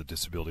week on the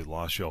Disability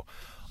Law Show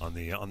on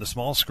the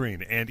small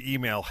screen, and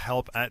email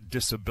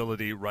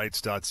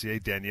help@disabilityrights.ca.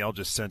 Danielle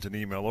just sent an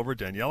email over.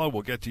 Daniela,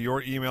 we'll get to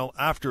your email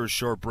after a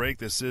short break.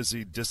 This is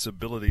the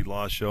Disability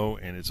Law Show,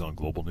 and it's on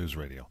Global News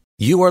Radio.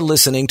 You are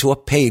listening to a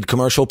paid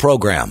commercial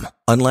program.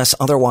 Unless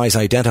otherwise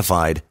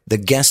identified, the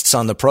guests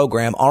on the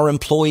program are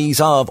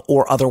employees of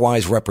or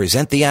otherwise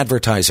represent the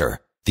advertiser.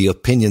 The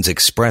opinions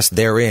expressed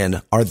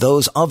therein are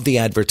those of the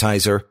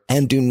advertiser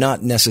and do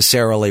not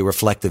necessarily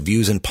reflect the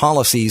views and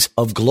policies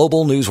of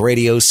Global News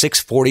Radio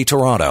 640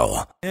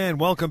 Toronto. And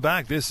welcome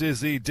back. This is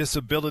the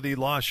Disability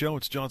Law Show.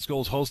 It's John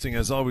Scholes hosting,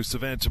 as always,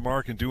 Savannah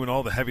Tamark, and doing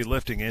all the heavy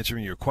lifting,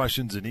 answering your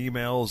questions and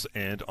emails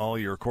and all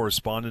your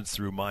correspondence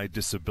through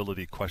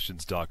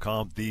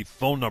mydisabilityquestions.com. The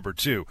phone number,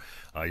 too,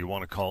 you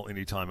want to call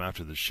anytime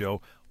after the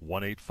show,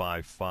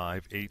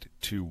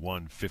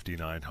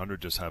 1-855-821-5900.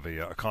 Just have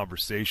a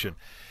conversation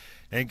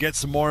and get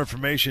some more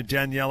information.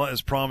 Daniela,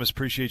 as promised,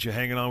 appreciate you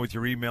hanging on with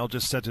your email.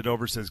 Just sent it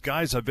over. Says,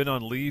 guys, I've been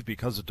on leave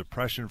because of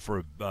depression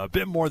for a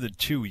bit more than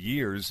 2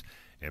 years,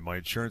 and my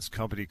insurance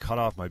company cut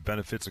off my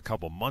benefits a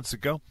couple months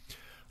ago.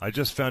 I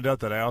just found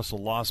out that I also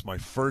lost my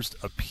first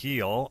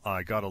appeal.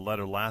 I got a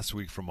letter last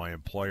week from my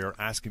employer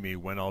asking me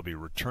when I'll be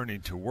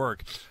returning to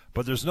work,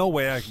 but there's no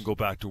way I can go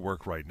back to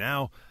work right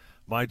now.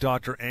 My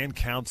doctor and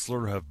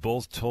counselor have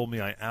both told me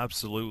I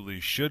absolutely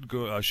should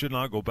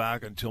not go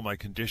back until my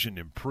condition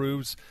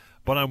improves.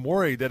 But I'm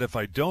worried that if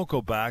I don't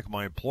go back,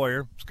 my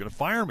employer is going to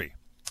fire me.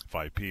 If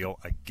I appeal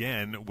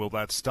again, will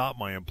that stop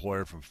my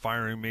employer from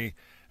firing me,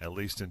 at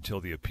least until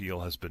the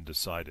appeal has been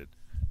decided?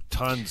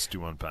 Tons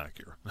to unpack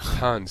here.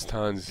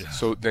 Tons. Yeah.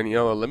 So,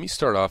 Daniela, let me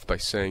start off by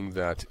saying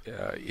that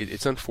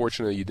it's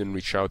unfortunate you didn't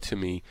reach out to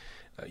me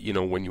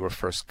when you were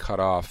first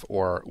cut off,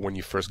 or when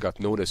you first got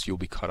notice you'll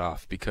be cut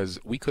off, because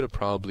we could have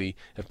probably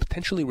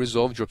potentially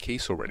resolved your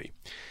case already.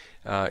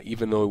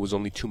 Even though it was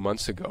only 2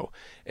 months ago.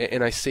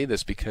 And I say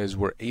this because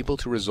we're able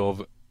to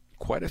resolve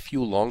quite a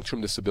few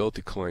long-term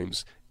disability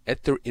claims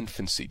at their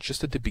infancy,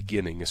 just at the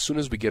beginning. As soon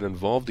as we get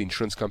involved, the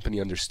insurance company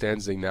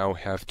understands they now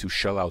have to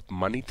shell out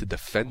money to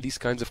defend these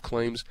kinds of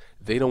claims.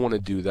 They don't want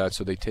to do that,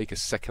 so they take a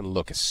second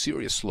look, a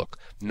serious look,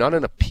 not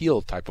an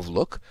appeal type of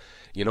look,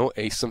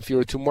 a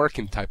Samfiru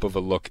Tumarkin type of a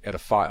look at a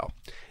file.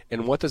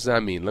 And what does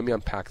that mean? Let me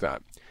unpack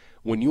that.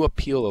 When you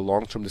appeal a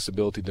long-term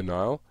disability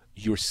denial,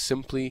 you're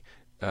simply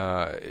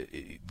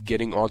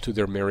getting onto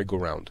their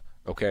merry-go-round,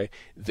 okay?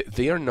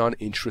 They are not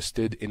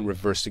interested in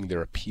reversing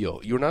their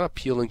appeal. You're not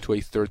appealing to a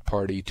third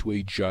party, to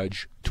a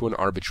judge, to an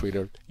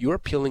arbitrator. You're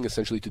appealing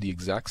essentially to the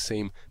exact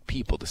same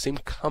people, the same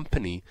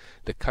company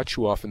that cut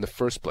you off in the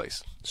first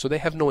place. So they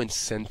have no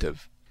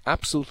incentive,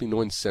 absolutely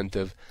no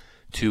incentive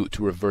to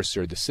reverse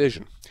their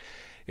decision.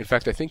 In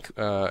fact, I think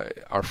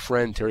our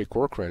friend Terry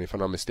Corcoran, if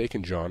I'm not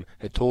mistaken, John,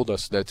 had told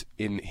us that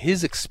in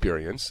his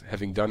experience,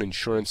 having done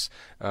insurance,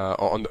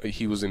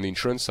 he was in the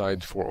insurance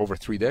side for over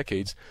 3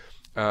 decades,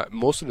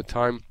 most of the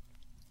time,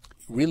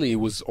 really, it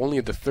was only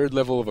at the third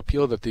level of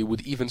appeal that they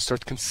would even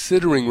start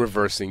considering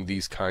reversing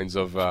these kinds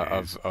of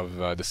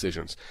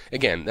decisions.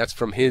 Again, that's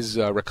from his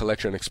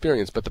recollection and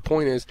experience. But the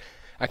point is,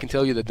 I can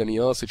tell you that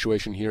Daniela's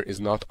situation here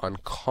is not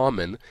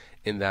uncommon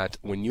in that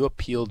when you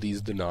appeal these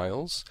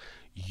denials,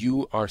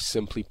 you are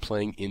simply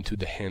playing into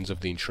the hands of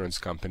the insurance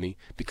company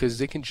because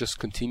they can just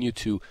continue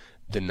to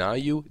deny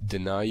you,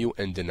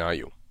 and deny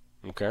you.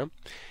 Okay?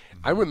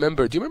 I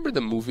remember, do you remember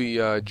the movie,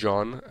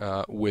 John,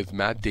 with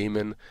Matt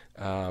Damon?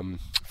 I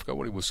forgot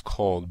what it was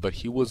called, but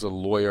he was a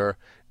lawyer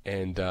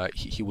and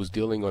he was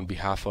dealing on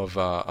behalf of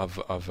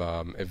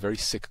a very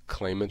sick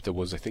claimant. There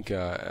was, I think,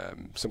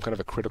 some kind of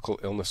a critical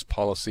illness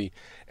policy.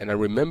 And I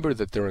remember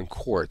that they're in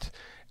court.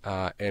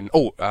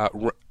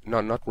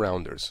 Not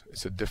Rounders.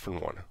 It's a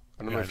different one.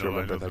 I don't know if you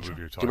remember that. Do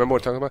you remember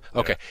what I'm talking about?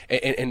 Okay.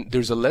 Yeah. And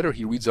there's a letter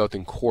he reads out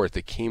in court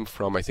that came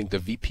from, I think, the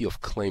VP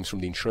of Claims from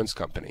the insurance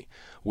company,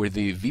 where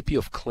the VP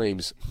of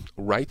Claims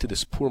write to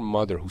this poor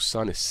mother whose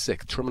son is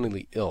sick,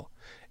 terminally ill.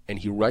 And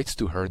he writes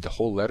to her the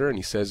whole letter, and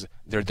he says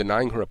they're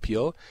denying her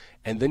appeal.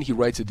 And then he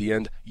writes at the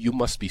end, "You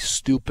must be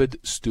stupid,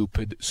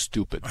 stupid,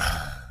 stupid."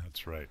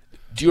 That's right.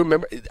 Do you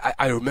remember?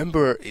 I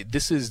remember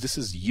this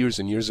is years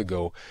and years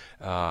ago.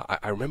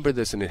 I remember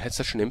this, and it had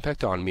such an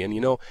impact on me. And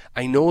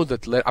I know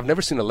that I've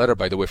never seen a letter,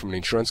 by the way, from an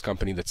insurance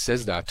company that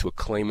says that to a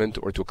claimant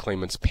or to a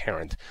claimant's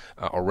parent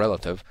or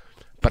relative.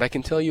 But I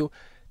can tell you,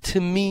 to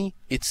me,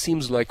 it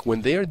seems like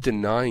when they are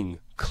denying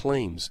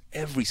claims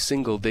every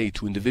single day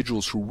to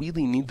individuals who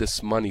really need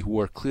this money, who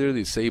are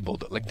clearly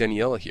disabled, like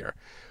Daniela here,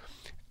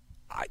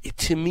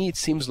 to me it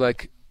seems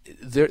like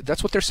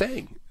that's what they're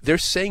saying. They're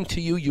saying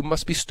to you, you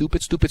must be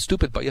stupid, stupid,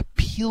 stupid by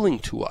appealing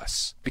to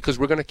us because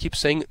we're going to keep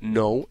saying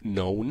no,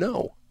 no,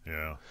 no.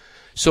 Yeah.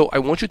 So I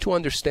want you to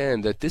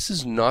understand that this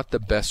is not the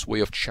best way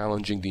of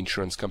challenging the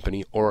insurance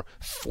company or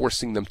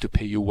forcing them to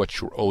pay you what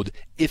you're owed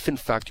if in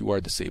fact you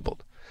are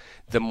disabled.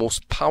 The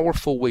most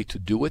powerful way to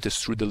do it is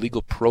through the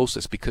legal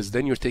process because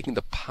then you're taking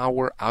the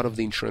power out of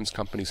the insurance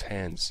company's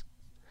hands.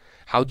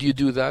 How do you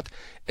do that?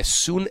 As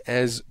soon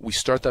as we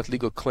start that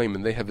legal claim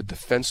and they have a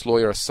defense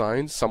lawyer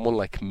assigned, someone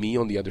like me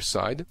on the other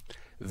side,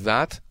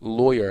 that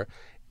lawyer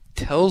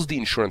tells the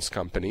insurance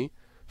company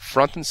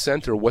front and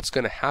center what's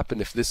going to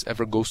happen if this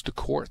ever goes to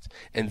court.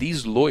 And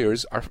these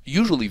lawyers are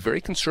usually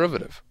very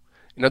conservative.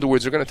 In other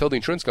words, they're going to tell the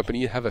insurance company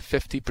you have a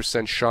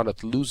 50% shot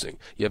at losing.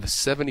 You have a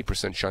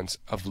 70% chance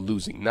of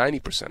losing,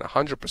 90%,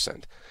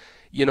 100%.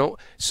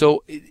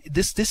 So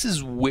this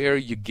is where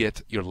you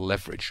get your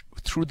leverage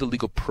through the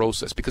legal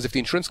process. Because if the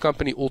insurance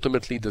company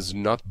ultimately does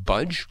not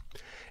budge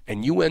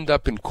and you end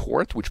up in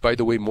court, which by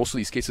the way, most of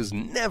these cases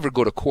never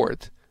go to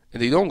court,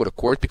 and they don't go to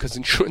court because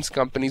insurance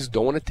companies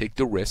don't want to take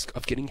the risk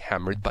of getting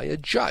hammered by a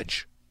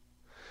judge.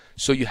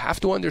 So you have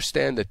to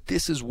understand that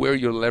this is where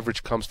your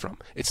leverage comes from.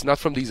 It's not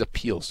from these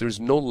appeals. There's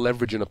no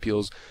leverage in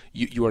appeals.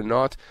 You're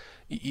not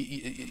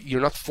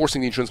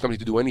forcing the insurance company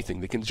to do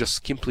anything. They can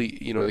just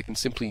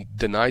simply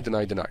deny.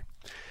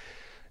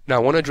 Now, I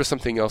want to address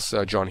something else,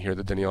 John, here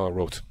that Daniela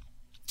wrote.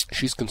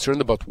 She's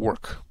concerned about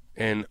work,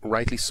 and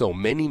rightly so.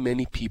 Many,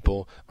 many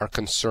people are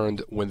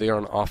concerned when they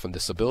are off on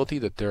disability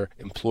that their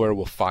employer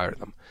will fire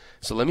them.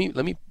 So let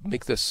me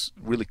make this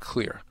really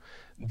clear.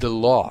 The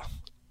law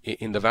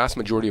in the vast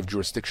majority of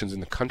jurisdictions in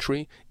the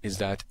country is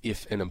that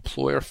if an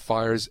employer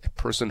fires a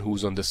person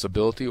who's on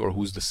disability or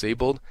who's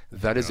disabled,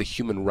 that is a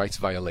human rights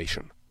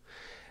violation.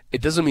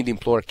 It doesn't mean the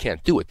employer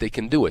can't do it. They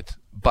can do it.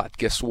 But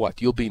guess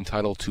what? You'll be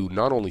entitled to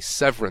not only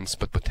severance,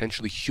 but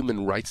potentially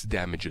human rights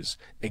damages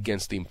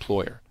against the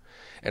employer.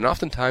 And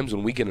oftentimes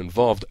when we get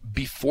involved,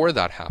 before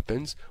that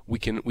happens, we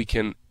can,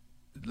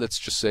 let's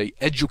just say,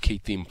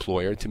 educate the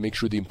employer to make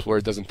sure the employer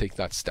doesn't take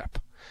that step.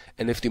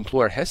 And if the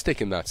employer has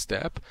taken that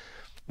step,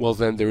 well,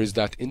 then there is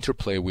that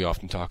interplay we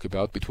often talk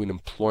about between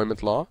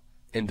employment law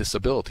and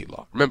disability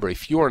law. Remember,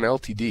 if you're an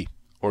LTD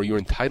or you're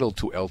entitled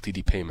to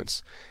LTD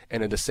payments,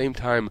 and at the same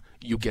time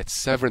you get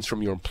severance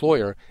from your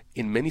employer,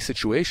 in many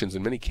situations,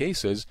 in many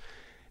cases,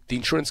 the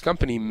insurance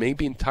company may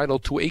be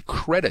entitled to a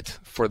credit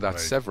for that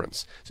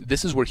severance. So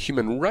this is where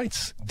human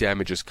rights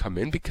damages come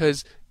in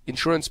because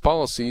insurance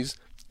policies,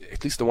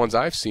 at least the ones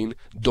I've seen,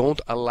 don't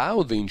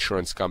allow the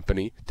insurance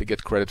company to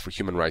get credit for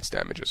human rights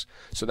damages.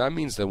 So that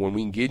means that when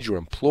we engage your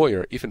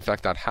employer, if in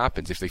fact that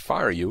happens, if they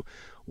fire you,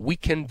 we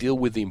can deal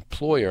with the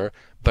employer,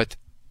 but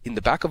in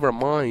the back of our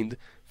mind,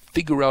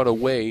 figure out a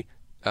way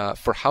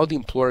for how the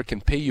employer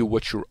can pay you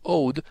what you're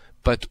owed,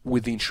 but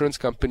with the insurance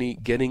company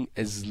getting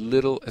as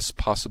little as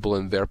possible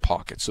in their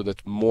pocket so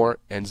that more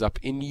ends up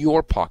in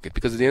your pocket.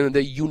 Because at the end of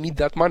the day, you need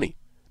that money.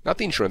 Not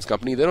the insurance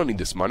company. They don't need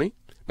this money.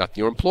 Not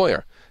your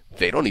employer.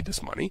 They don't need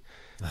this money.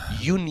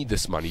 You need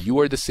this money. You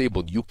are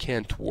disabled. You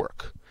can't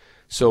work.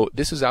 So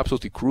this is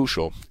absolutely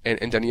crucial. And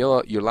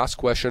Daniela, your last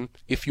question,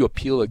 if you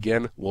appeal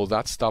again, will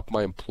that stop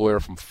my employer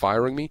from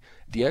firing me?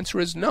 The answer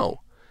is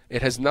no.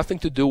 It has nothing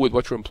to do with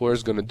what your employer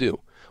is going to do.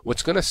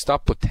 What's going to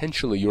stop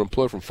potentially your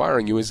employer from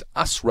firing you is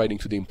us writing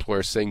to the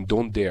employer saying,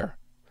 don't dare.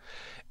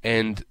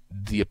 And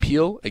the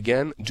appeal,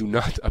 again, do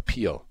not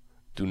appeal.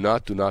 Do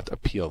not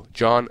appeal.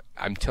 John,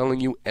 I'm telling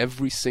you,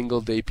 every single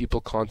day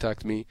people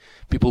contact me,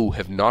 people who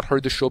have not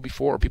heard the show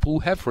before, or people who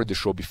have heard the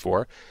show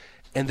before,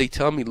 and they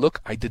tell me,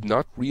 look, I did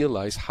not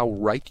realize how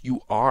right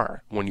you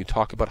are when you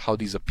talk about how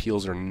these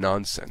appeals are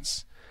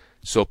nonsense.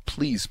 So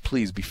please,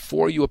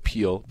 before you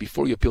appeal,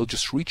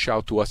 just reach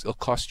out to us. It'll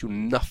cost you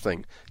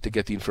nothing to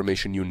get the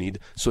information you need,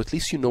 so at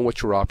least you know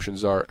what your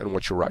options are and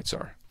what your rights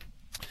are.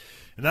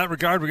 In that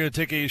regard, we're going to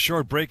take a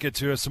short break, get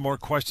to some more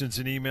questions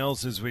and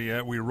emails as we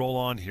roll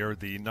on here.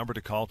 The number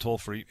to call, toll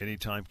free,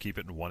 anytime, keep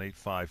it in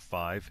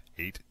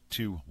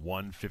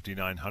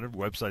 1-855-821-5900.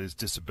 Website is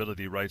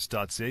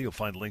disabilityrights.ca. You'll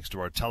find links to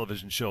our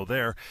television show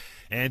there.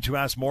 And to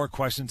ask more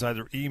questions,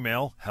 either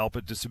email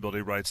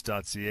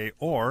help@disabilityrights.ca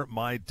or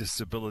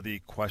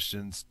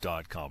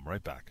mydisabilityquestions.com.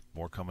 Right back.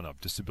 More coming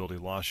up. Disability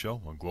Law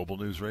Show on Global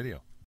News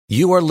Radio.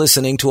 You are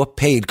listening to a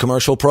paid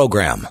commercial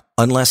program.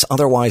 Unless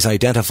otherwise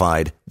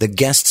identified, the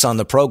guests on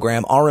the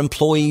program are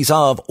employees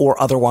of or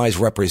otherwise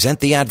represent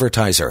the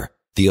advertiser.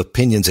 The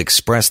opinions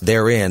expressed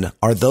therein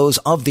are those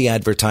of the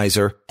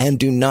advertiser and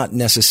do not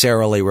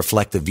necessarily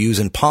reflect the views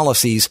and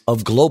policies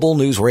of Global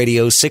News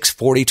Radio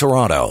 640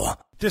 Toronto.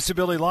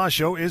 Disability Law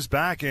Show is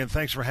back, and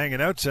thanks for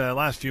hanging out.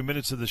 Last few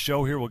minutes of the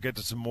show here, we'll get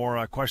to some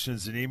more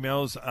questions and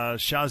emails.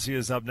 Shazia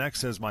is up next.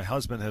 Says, my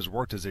husband has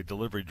worked as a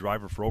delivery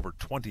driver for over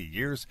 20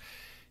 years.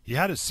 He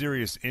had a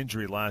serious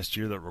injury last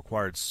year that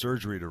required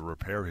surgery to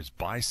repair his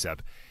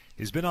bicep.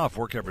 He's been off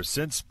work ever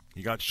since.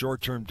 He got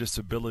short-term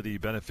disability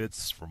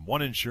benefits from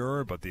one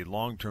insurer, but the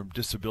long-term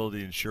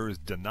disability insurer is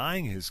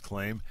denying his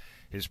claim.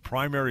 His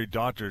primary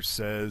doctor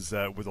says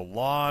that with a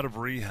lot of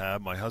rehab,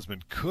 my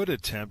husband could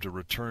attempt a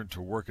return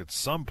to work at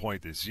some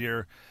point this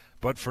year,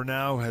 but for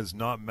now has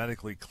not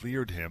medically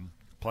cleared him.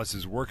 Plus,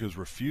 his work is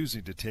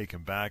refusing to take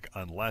him back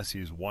unless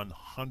he's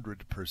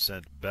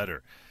 100%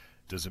 better.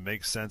 Does it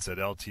make sense that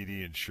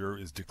LTD insurer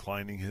is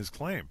declining his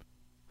claim?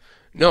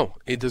 No,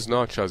 it does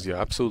not, Shazia.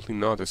 Absolutely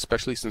not,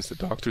 especially since the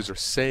doctors are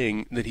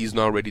saying that he's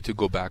not ready to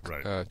go back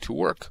to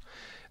work.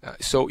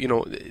 So,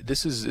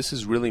 this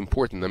is really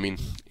important. I mean,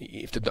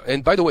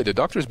 and by the way, the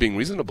doctor is being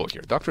reasonable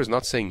here. The doctor is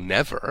not saying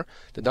never.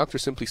 The doctor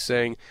is simply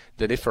saying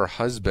that if her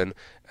husband,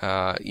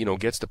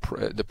 gets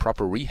the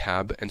proper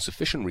rehab and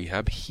sufficient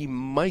rehab, he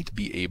might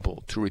be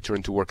able to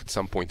return to work at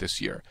some point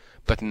this year,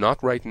 but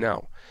not right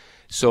now.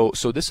 So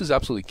this is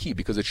absolutely key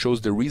because it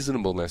shows the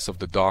reasonableness of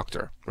the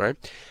doctor, right?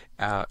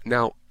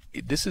 Now,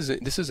 this is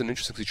an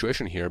interesting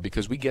situation here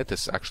because we get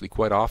this actually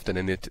quite often,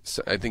 and it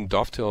I think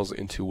dovetails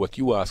into what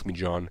you asked me,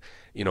 John.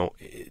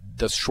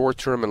 Does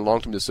short-term and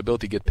long-term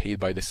disability get paid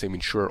by the same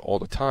insurer all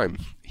the time?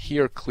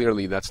 Here,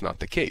 clearly, that's not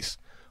the case.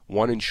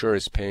 One insurer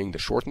is paying the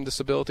short-term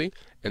disability,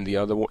 and the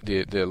other,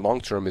 the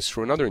long-term, is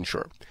through another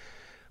insurer.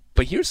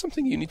 But here's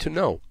something you need to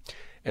know.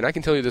 And I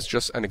can tell you this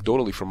just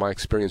anecdotally from my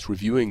experience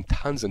reviewing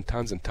tons and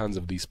tons and tons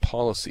of these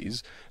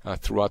policies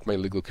throughout my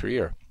legal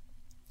career.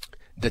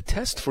 The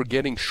test for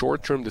getting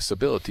short-term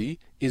disability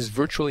is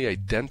virtually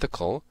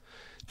identical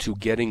to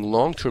getting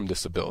long-term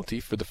disability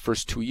for the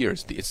first 2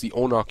 years. It's the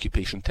own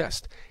occupation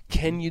test.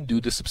 Can you do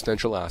the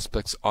substantial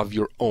aspects of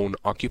your own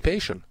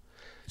occupation?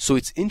 So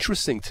it's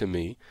interesting to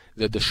me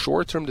that the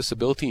short-term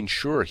disability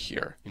insurer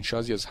here, in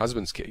Shazia's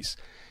husband's case,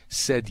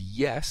 said,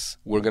 yes,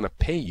 we're going to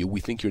pay you. We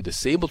think you're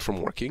disabled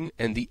from working.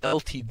 And the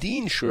LTD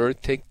insurer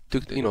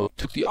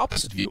took the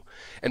opposite view.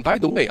 And by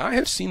the way, I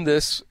have seen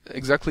this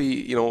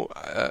exactly,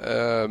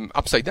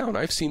 upside down.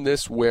 I've seen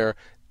this where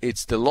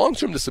it's the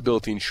long-term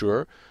disability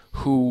insurer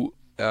who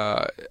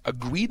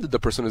agreed that the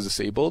person is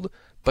disabled,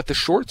 but the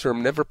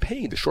short-term never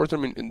paid. The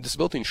short-term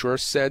disability insurer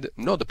said,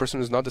 no, the person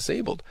is not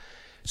disabled.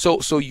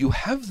 So you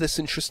have this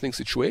interesting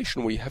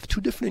situation where you have two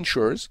different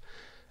insurers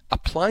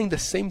applying the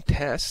same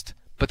test,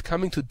 but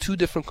coming to two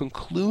different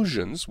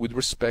conclusions with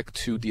respect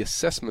to the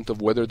assessment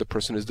of whether the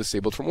person is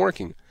disabled from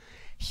working.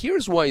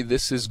 Here's why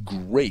this is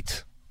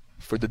great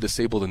for the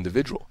disabled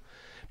individual.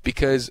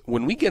 Because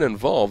when we get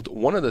involved,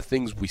 one of the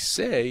things we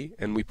say,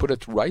 and we put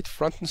it right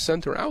front and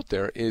center out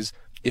there, is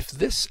if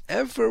this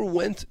ever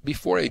went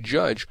before a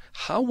judge,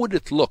 how would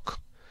it look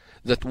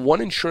that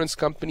one insurance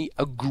company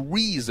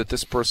agrees that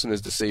this person is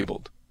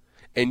disabled,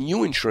 and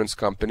you insurance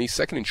company,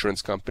 second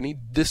insurance company,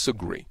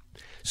 disagree?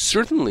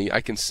 Certainly,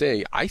 I can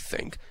say, I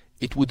think,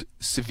 it would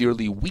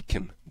severely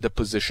weaken the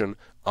position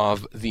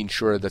of the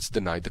insurer that's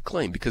denied the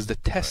claim because the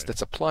test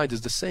that's applied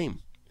is the same.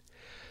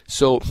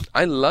 So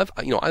I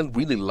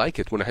really like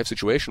it when I have a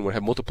situation where I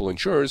have multiple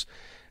insurers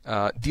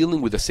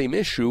dealing with the same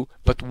issue,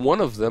 but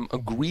one of them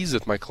agrees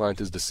that my client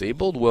is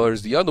disabled,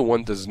 whereas the other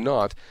one does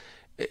not.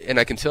 And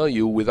I can tell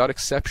you, without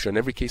exception,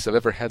 every case I've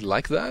ever had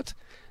like that,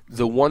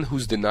 the one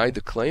who's denied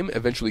the claim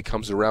eventually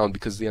comes around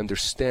because they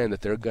understand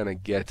that they're going to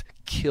get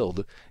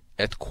killed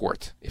at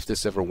court if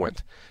this ever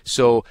went.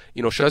 So,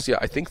 Shazia,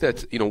 I think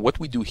that, what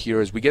we do here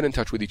is we get in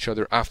touch with each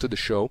other after the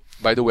show.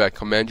 By the way, I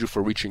commend you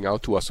for reaching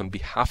out to us on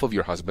behalf of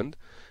your husband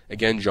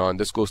again, John,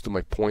 this goes to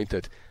my point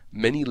that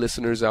many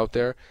listeners out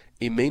there,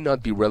 it may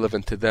not be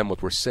relevant to them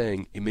what we're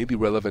saying. It may be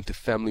relevant to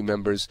family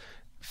members,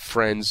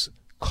 friends,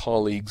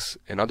 colleagues,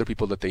 and other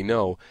people that they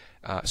know.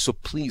 So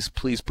please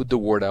put the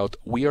word out.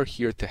 We are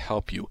here to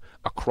help you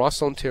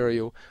across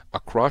Ontario,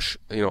 across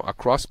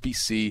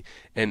BC,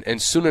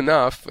 and soon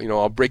enough,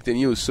 I'll break the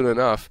news soon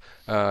enough,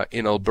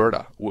 in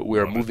Alberta. We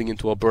are moving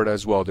into Alberta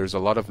as well. There's a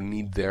lot of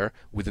need there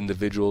with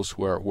individuals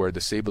who are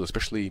disabled,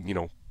 especially,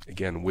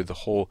 again, with the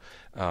whole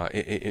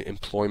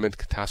employment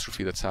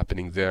catastrophe that's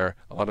happening there,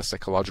 a lot of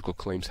psychological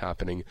claims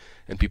happening,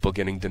 and people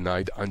getting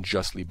denied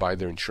unjustly by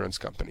their insurance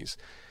companies.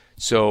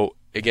 So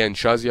again,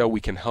 Shazia,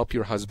 we can help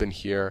your husband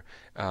here.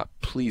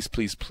 Please,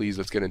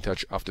 let's get in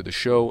touch after the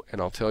show,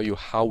 and I'll tell you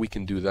how we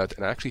can do that.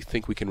 And I actually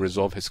think we can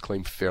resolve his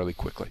claim fairly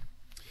quickly.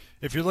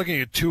 If you're looking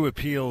at 2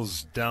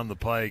 appeals down the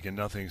pike and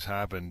nothing's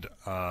happened,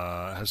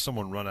 has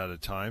someone run out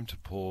of time to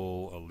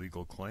pull a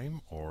legal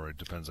claim? Or it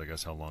depends, I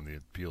guess, how long the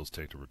appeals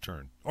take to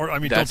return. Or,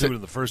 don't do it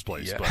in the first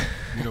place, but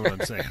you know what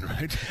I'm saying,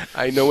 right?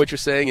 I know what you're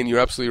saying, and you're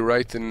absolutely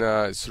right in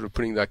sort of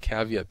putting that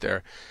caveat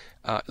there.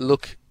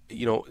 Look,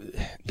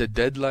 the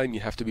deadline you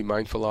have to be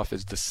mindful of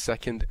is the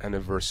second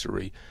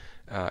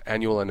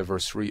annual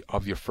anniversary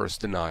of your first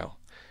denial.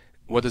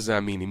 What does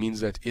that mean? It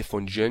means that if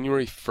on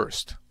January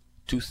 1st,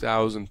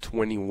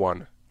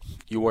 2021,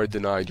 you are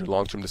denied your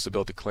long-term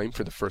disability claim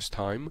for the first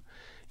time,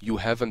 you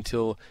have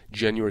until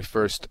January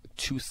 1st,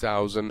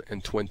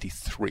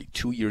 2023,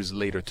 2 years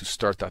later, to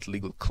start that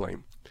legal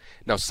claim.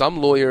 Now, some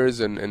lawyers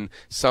and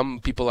some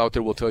people out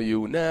there will tell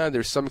you,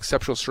 there's some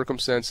exceptional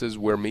circumstances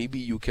where maybe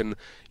you can,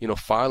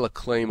 file a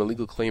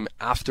legal claim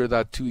after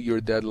that 2-year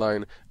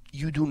deadline.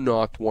 You do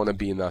not want to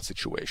be in that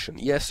situation.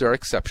 Yes, there are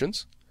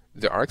exceptions.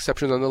 There are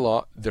exceptions on the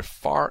law. They're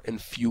far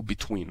and few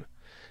between.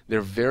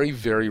 They're very,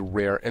 very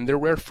rare, and they're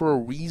rare for a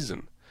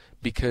reason,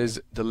 because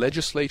the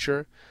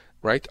legislature,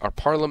 right, our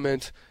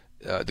parliament,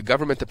 the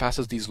government that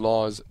passes these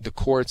laws, the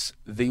courts,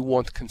 they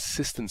want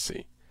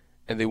consistency,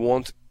 and they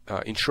want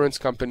insurance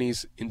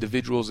companies,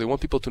 individuals, they want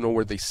people to know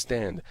where they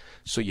stand.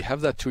 So you have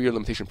that 2-year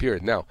limitation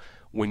period. Now,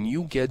 when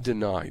you get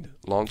denied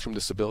long-term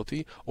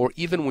disability, or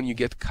even when you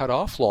get cut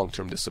off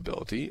long-term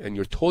disability and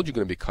you're told you're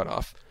going to be cut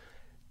off,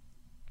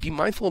 be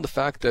mindful of the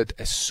fact that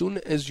as soon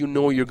as you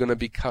know you're going to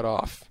be cut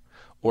off,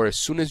 or as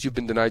soon as you've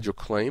been denied your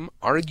claim,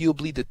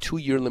 arguably the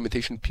 2-year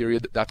limitation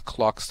period, that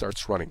clock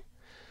starts running.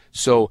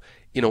 So,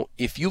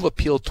 if you've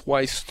appealed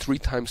twice, 3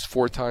 times,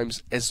 4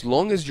 times, as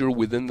long as you're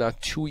within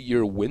that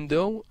 2-year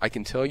window, I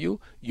can tell you,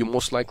 you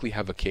most likely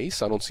have a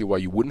case. I don't see why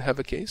you wouldn't have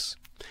a case.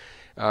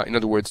 In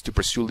other words, to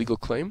pursue a legal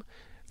claim.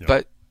 Yep.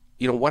 But,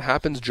 what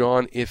happens,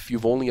 John, if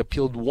you've only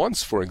appealed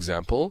once, for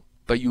example,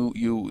 but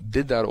you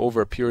did that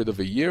over a period of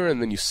a year,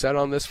 and then you sat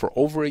on this for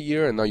over a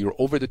year, and now you're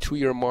over the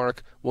 2-year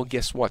mark? Well,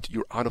 guess what?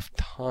 You're out of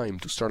time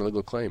to start a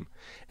legal claim.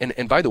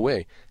 And by the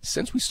way,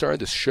 since we started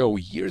this show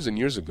years and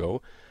years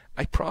ago,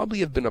 I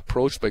probably have been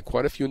approached by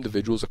quite a few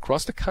individuals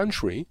across the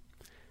country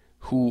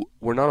who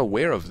were not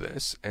aware of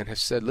this and have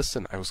said,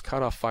 listen, I was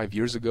cut off 5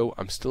 years ago.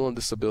 I'm still on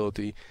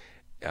disability.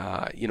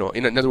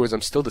 In other words,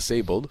 I'm still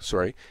disabled.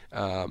 Sorry.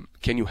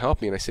 Can you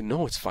help me? And I said,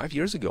 no, it's 5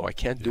 years ago. I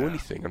can't do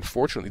anything.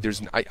 Unfortunately,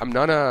 I'm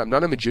not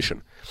a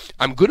magician.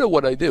 I'm good at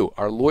what I do.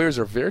 Our lawyers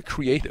are very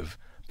creative,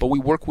 but we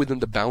work within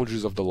the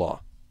boundaries of the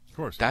law. Of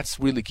course. That's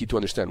really key to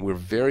understand. We're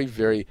very,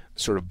 very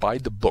sort of by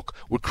the book.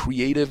 We're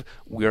creative.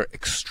 We're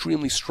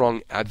extremely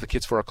strong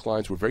advocates for our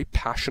clients. We're very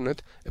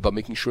passionate about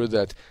making sure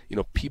that,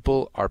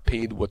 people are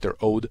paid what they're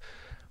owed,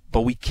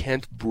 but we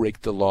can't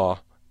break the law.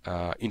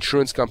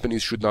 Insurance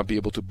companies should not be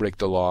able to break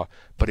the law,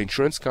 but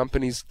insurance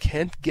companies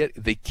can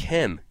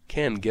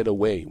get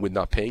away with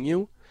not paying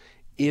you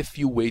if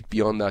you wait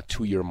beyond that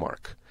 2-year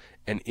mark.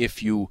 And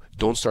if you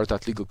don't start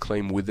that legal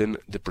claim within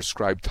the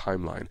prescribed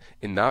timeline.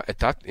 In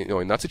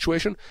that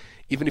situation,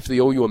 even if they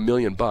owe you $1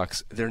 million,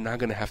 they're not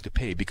going to have to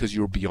pay because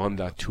you're beyond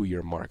that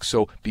 2-year mark.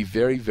 So be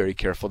very, very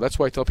careful. That's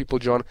why I tell people,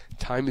 John,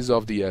 time is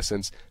of the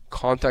essence.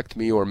 Contact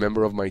me or a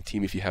member of my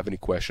team if you have any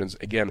questions.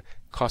 Again,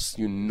 costs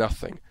you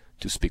nothing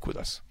to speak with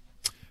us.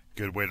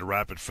 Good way to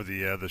wrap it for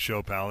the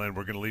show, pal. And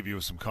we're going to leave you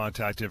with some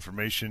contact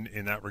information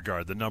in that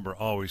regard. The number,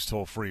 always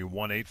toll free,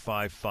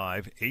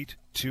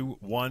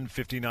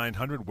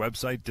 1-855-821-5900.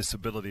 Website,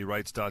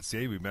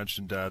 disabilityrights.ca. We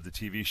mentioned the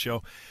TV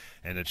show,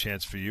 and a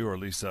chance for you, or at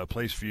least a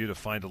place for you to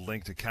find a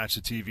link to catch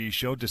the TV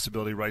show,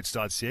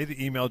 disabilityrights.ca.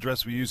 The email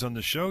address we use on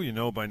the show, you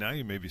know by now,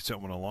 you maybe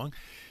sent one along,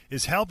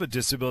 is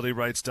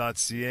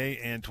help@disabilityrights.ca,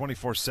 and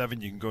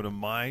 24/7 you can go to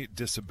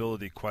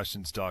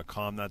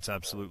mydisabilityquestions.com. That's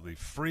absolutely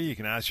free. You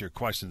can ask your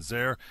questions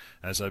there.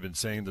 As I've been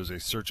saying, there's a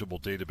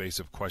searchable database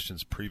of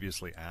questions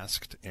previously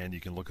asked, and you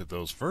can look at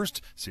those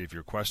first, see if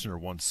your question or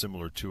one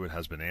similar to it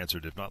has been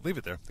answered. If not, leave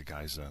it there. The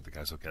guys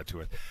will get to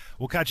it.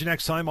 We'll catch you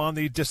next time on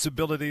the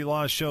Disability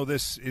Law Show.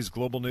 This is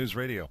Global News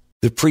Radio.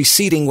 The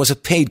preceding was a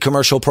paid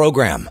commercial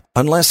program.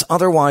 Unless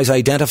otherwise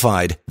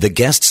identified, the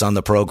guests on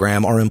the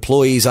program are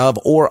employees of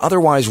or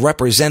otherwise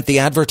represent the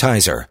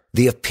advertiser.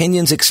 The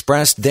opinions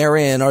expressed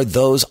therein are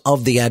those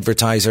of the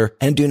advertiser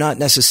and do not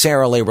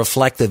necessarily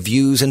reflect the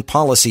views and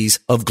policies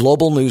of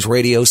Global News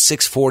Radio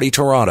 640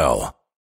 Toronto.